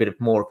lives a bit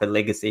of more of a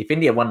legacy. If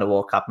India won the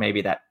World Cup,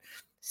 maybe that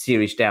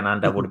series down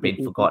under would have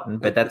been forgotten,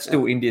 but that's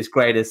still India's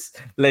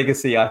greatest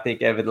legacy, I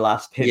think, over the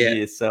last 10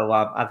 years. So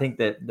I think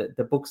that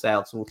the book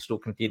sales will still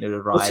continue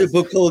to rise. What's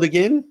the book called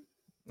again?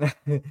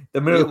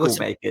 The Miracle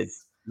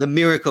Makers. The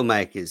Miracle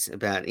Makers,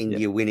 about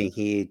India winning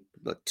here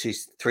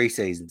 3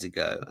 seasons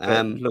ago.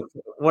 Look,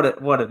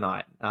 what a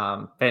night!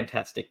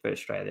 Fantastic for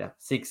Australia.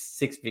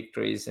 Six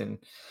victories, and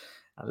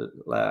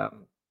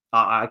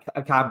I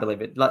can't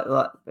believe it.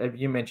 Like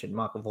you mentioned,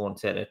 Michael Vaughan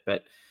said it,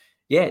 but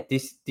yeah,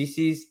 this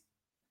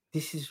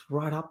is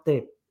right up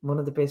there, one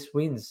of the best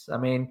wins. I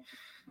mean,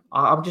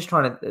 I'm just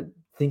trying to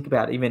think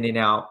about even in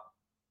our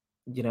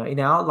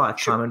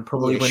lifetime, and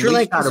probably when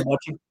we started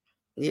watching.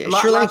 Yeah,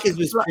 Sri Lanka's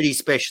was pretty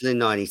special in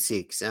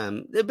 '96.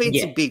 There've been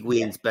some big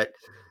wins, but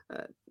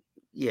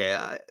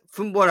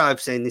from what I've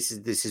seen, this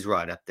is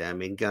right up there. I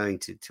mean, going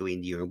to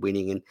India and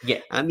winning, and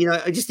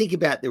I just think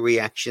about the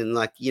reaction.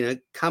 Like,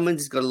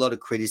 Cummins has got a lot of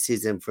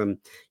criticism from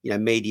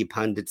media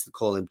pundits that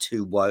call him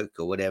too woke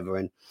or whatever,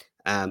 and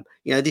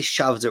this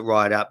shoves it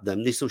right up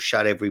them. This will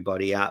shut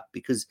everybody up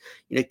because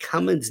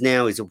Cummins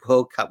now is a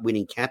World Cup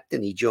winning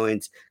captain. He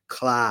joins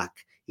Clark.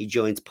 He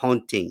joins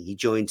Ponting. He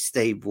joins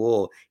Steve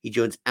Waugh. He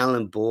joins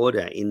Alan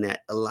Border in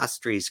that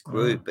illustrious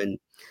group. And,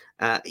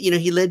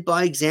 he led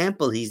by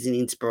example. He's an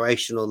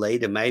inspirational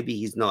leader. Maybe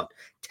he's not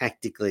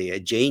tactically a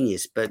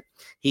genius, but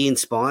he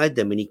inspired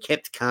them and he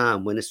kept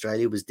calm when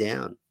Australia was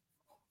down.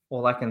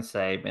 All I can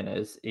say,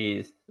 Menas,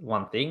 is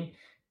one thing.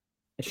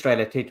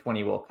 Australia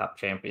T20 World Cup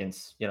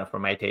champions,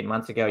 from 18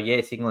 months ago.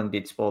 Yes, England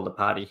did spoil the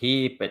party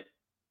here, but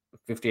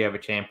 50 over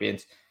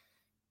champions.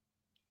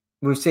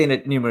 We've seen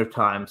it numerous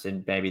times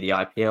in maybe the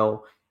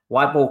IPL.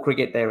 White ball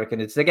cricket, they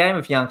reckon it's a game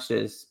of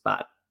youngsters,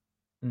 but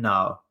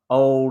no,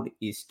 old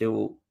is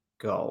still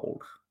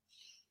gold.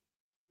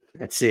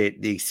 That's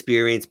it. The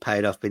experience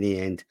paid off in the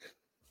end.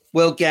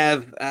 Well,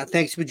 Gav,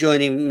 thanks for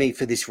joining me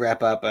for this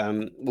wrap up.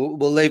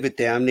 We'll leave it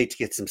there. I need to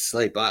get some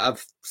sleep.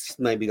 I've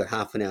maybe got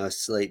half an hour's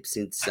sleep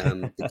since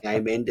the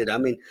game ended. I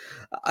mean,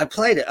 I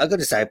played it. I got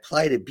to say, I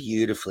played it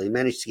beautifully.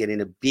 Managed to get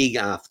in a big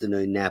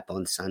afternoon nap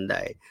on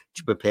Sunday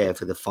to prepare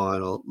for the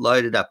final.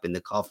 Loaded up in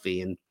the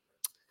coffee and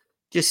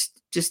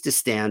just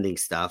astounding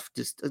stuff.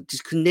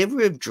 Just could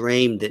never have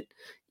dreamed that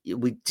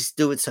we just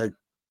do it so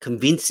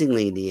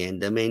convincingly in the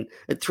end. I mean,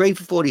 at 3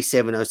 for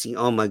 47, I was thinking,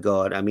 oh my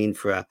God, I'm in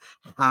for a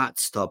heart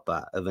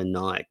stopper of a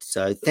night.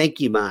 So thank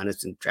you,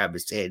 Marnus and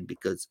Travis Head,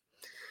 because,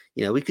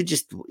 we could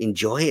just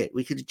enjoy it.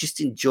 We could just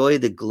enjoy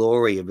the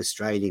glory of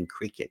Australian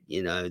cricket,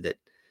 that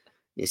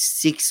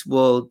 6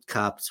 World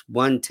Cups,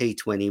 1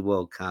 T20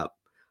 World Cup.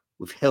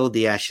 We've held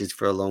the Ashes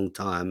for a long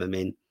time. I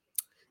mean,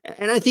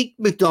 and I think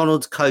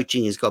McDonald's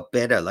coaching has got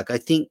better. Like, I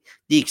think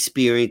the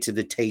experience of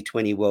the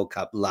T20 World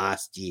Cup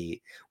last year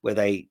where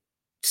they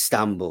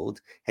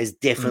stumbled has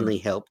definitely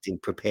helped him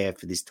prepare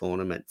for this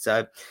tournament.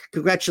 So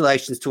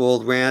congratulations to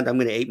all round. I'm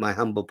going to eat my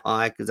humble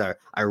pie because I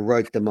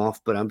wrote them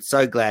off, but I'm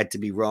so glad to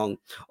be wrong.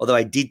 Although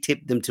I did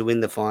tip them to win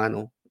the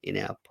final in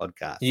our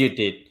podcast. You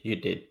did.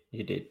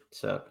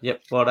 So,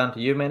 yep. Well done to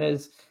you,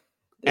 Menas.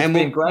 It's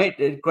been great.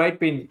 It's great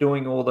been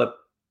doing all the,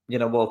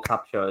 World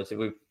Cup shows.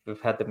 We've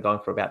had them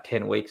going for about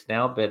 10 weeks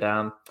now, but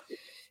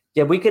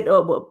we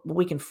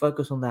can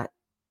focus on that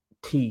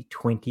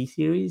T20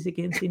 series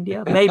against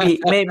India. Maybe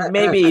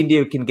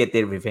India can get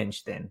their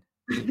revenge then.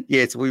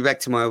 Yes, we'll be back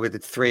tomorrow with a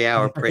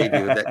 3-hour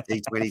preview of that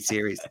T20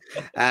 series.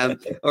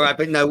 All right,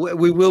 but no,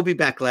 we will be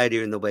back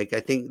later in the week. I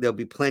think there'll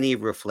be plenty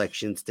of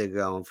reflections to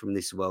go on from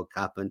this World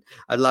Cup, and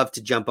I'd love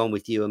to jump on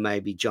with you and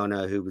maybe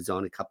Jono, who was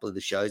on a couple of the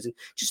shows, and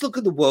just look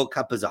at the World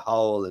Cup as a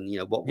whole and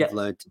what we've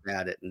learned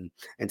about it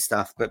and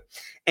stuff. But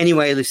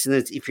anyway,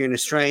 listeners, if you're an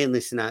Australian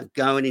listener,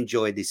 go and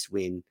enjoy this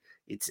win.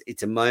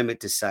 It's a moment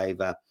to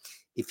savor.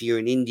 If you're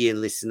an Indian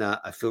listener,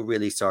 I feel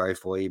really sorry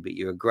for you, but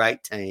you're a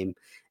great team.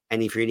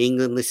 And if you're an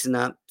England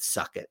listener,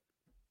 suck it.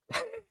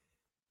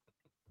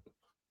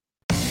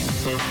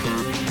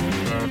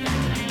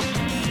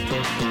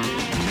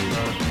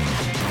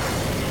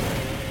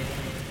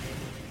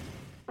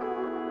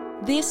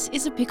 This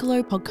is a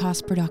Piccolo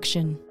podcast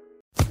production.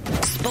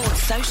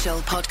 Sports Social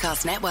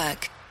Podcast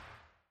Network.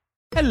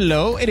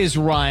 Hello, it is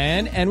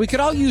Ryan, and we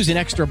could all use an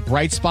extra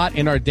bright spot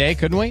in our day,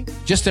 couldn't we?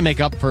 Just to make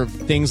up for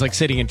things like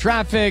sitting in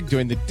traffic,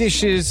 doing the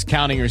dishes,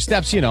 counting your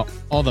steps, you know,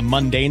 all the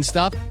mundane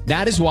stuff.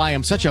 That is why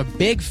I'm such a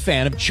big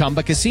fan of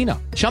Chumba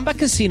Casino. Chumba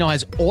Casino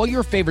has all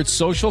your favorite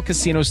social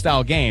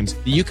casino-style games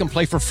that you can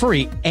play for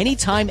free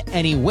anytime,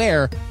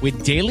 anywhere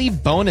with daily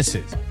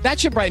bonuses. That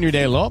should brighten your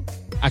day a little.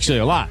 Actually,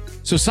 a lot.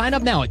 So sign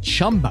up now at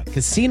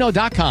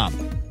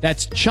ChumbaCasino.com.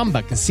 That's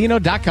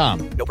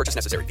ChumbaCasino.com. No purchase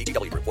necessary.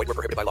 VGW Group. Void where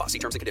prohibited by law. See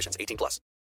terms and conditions. 18+.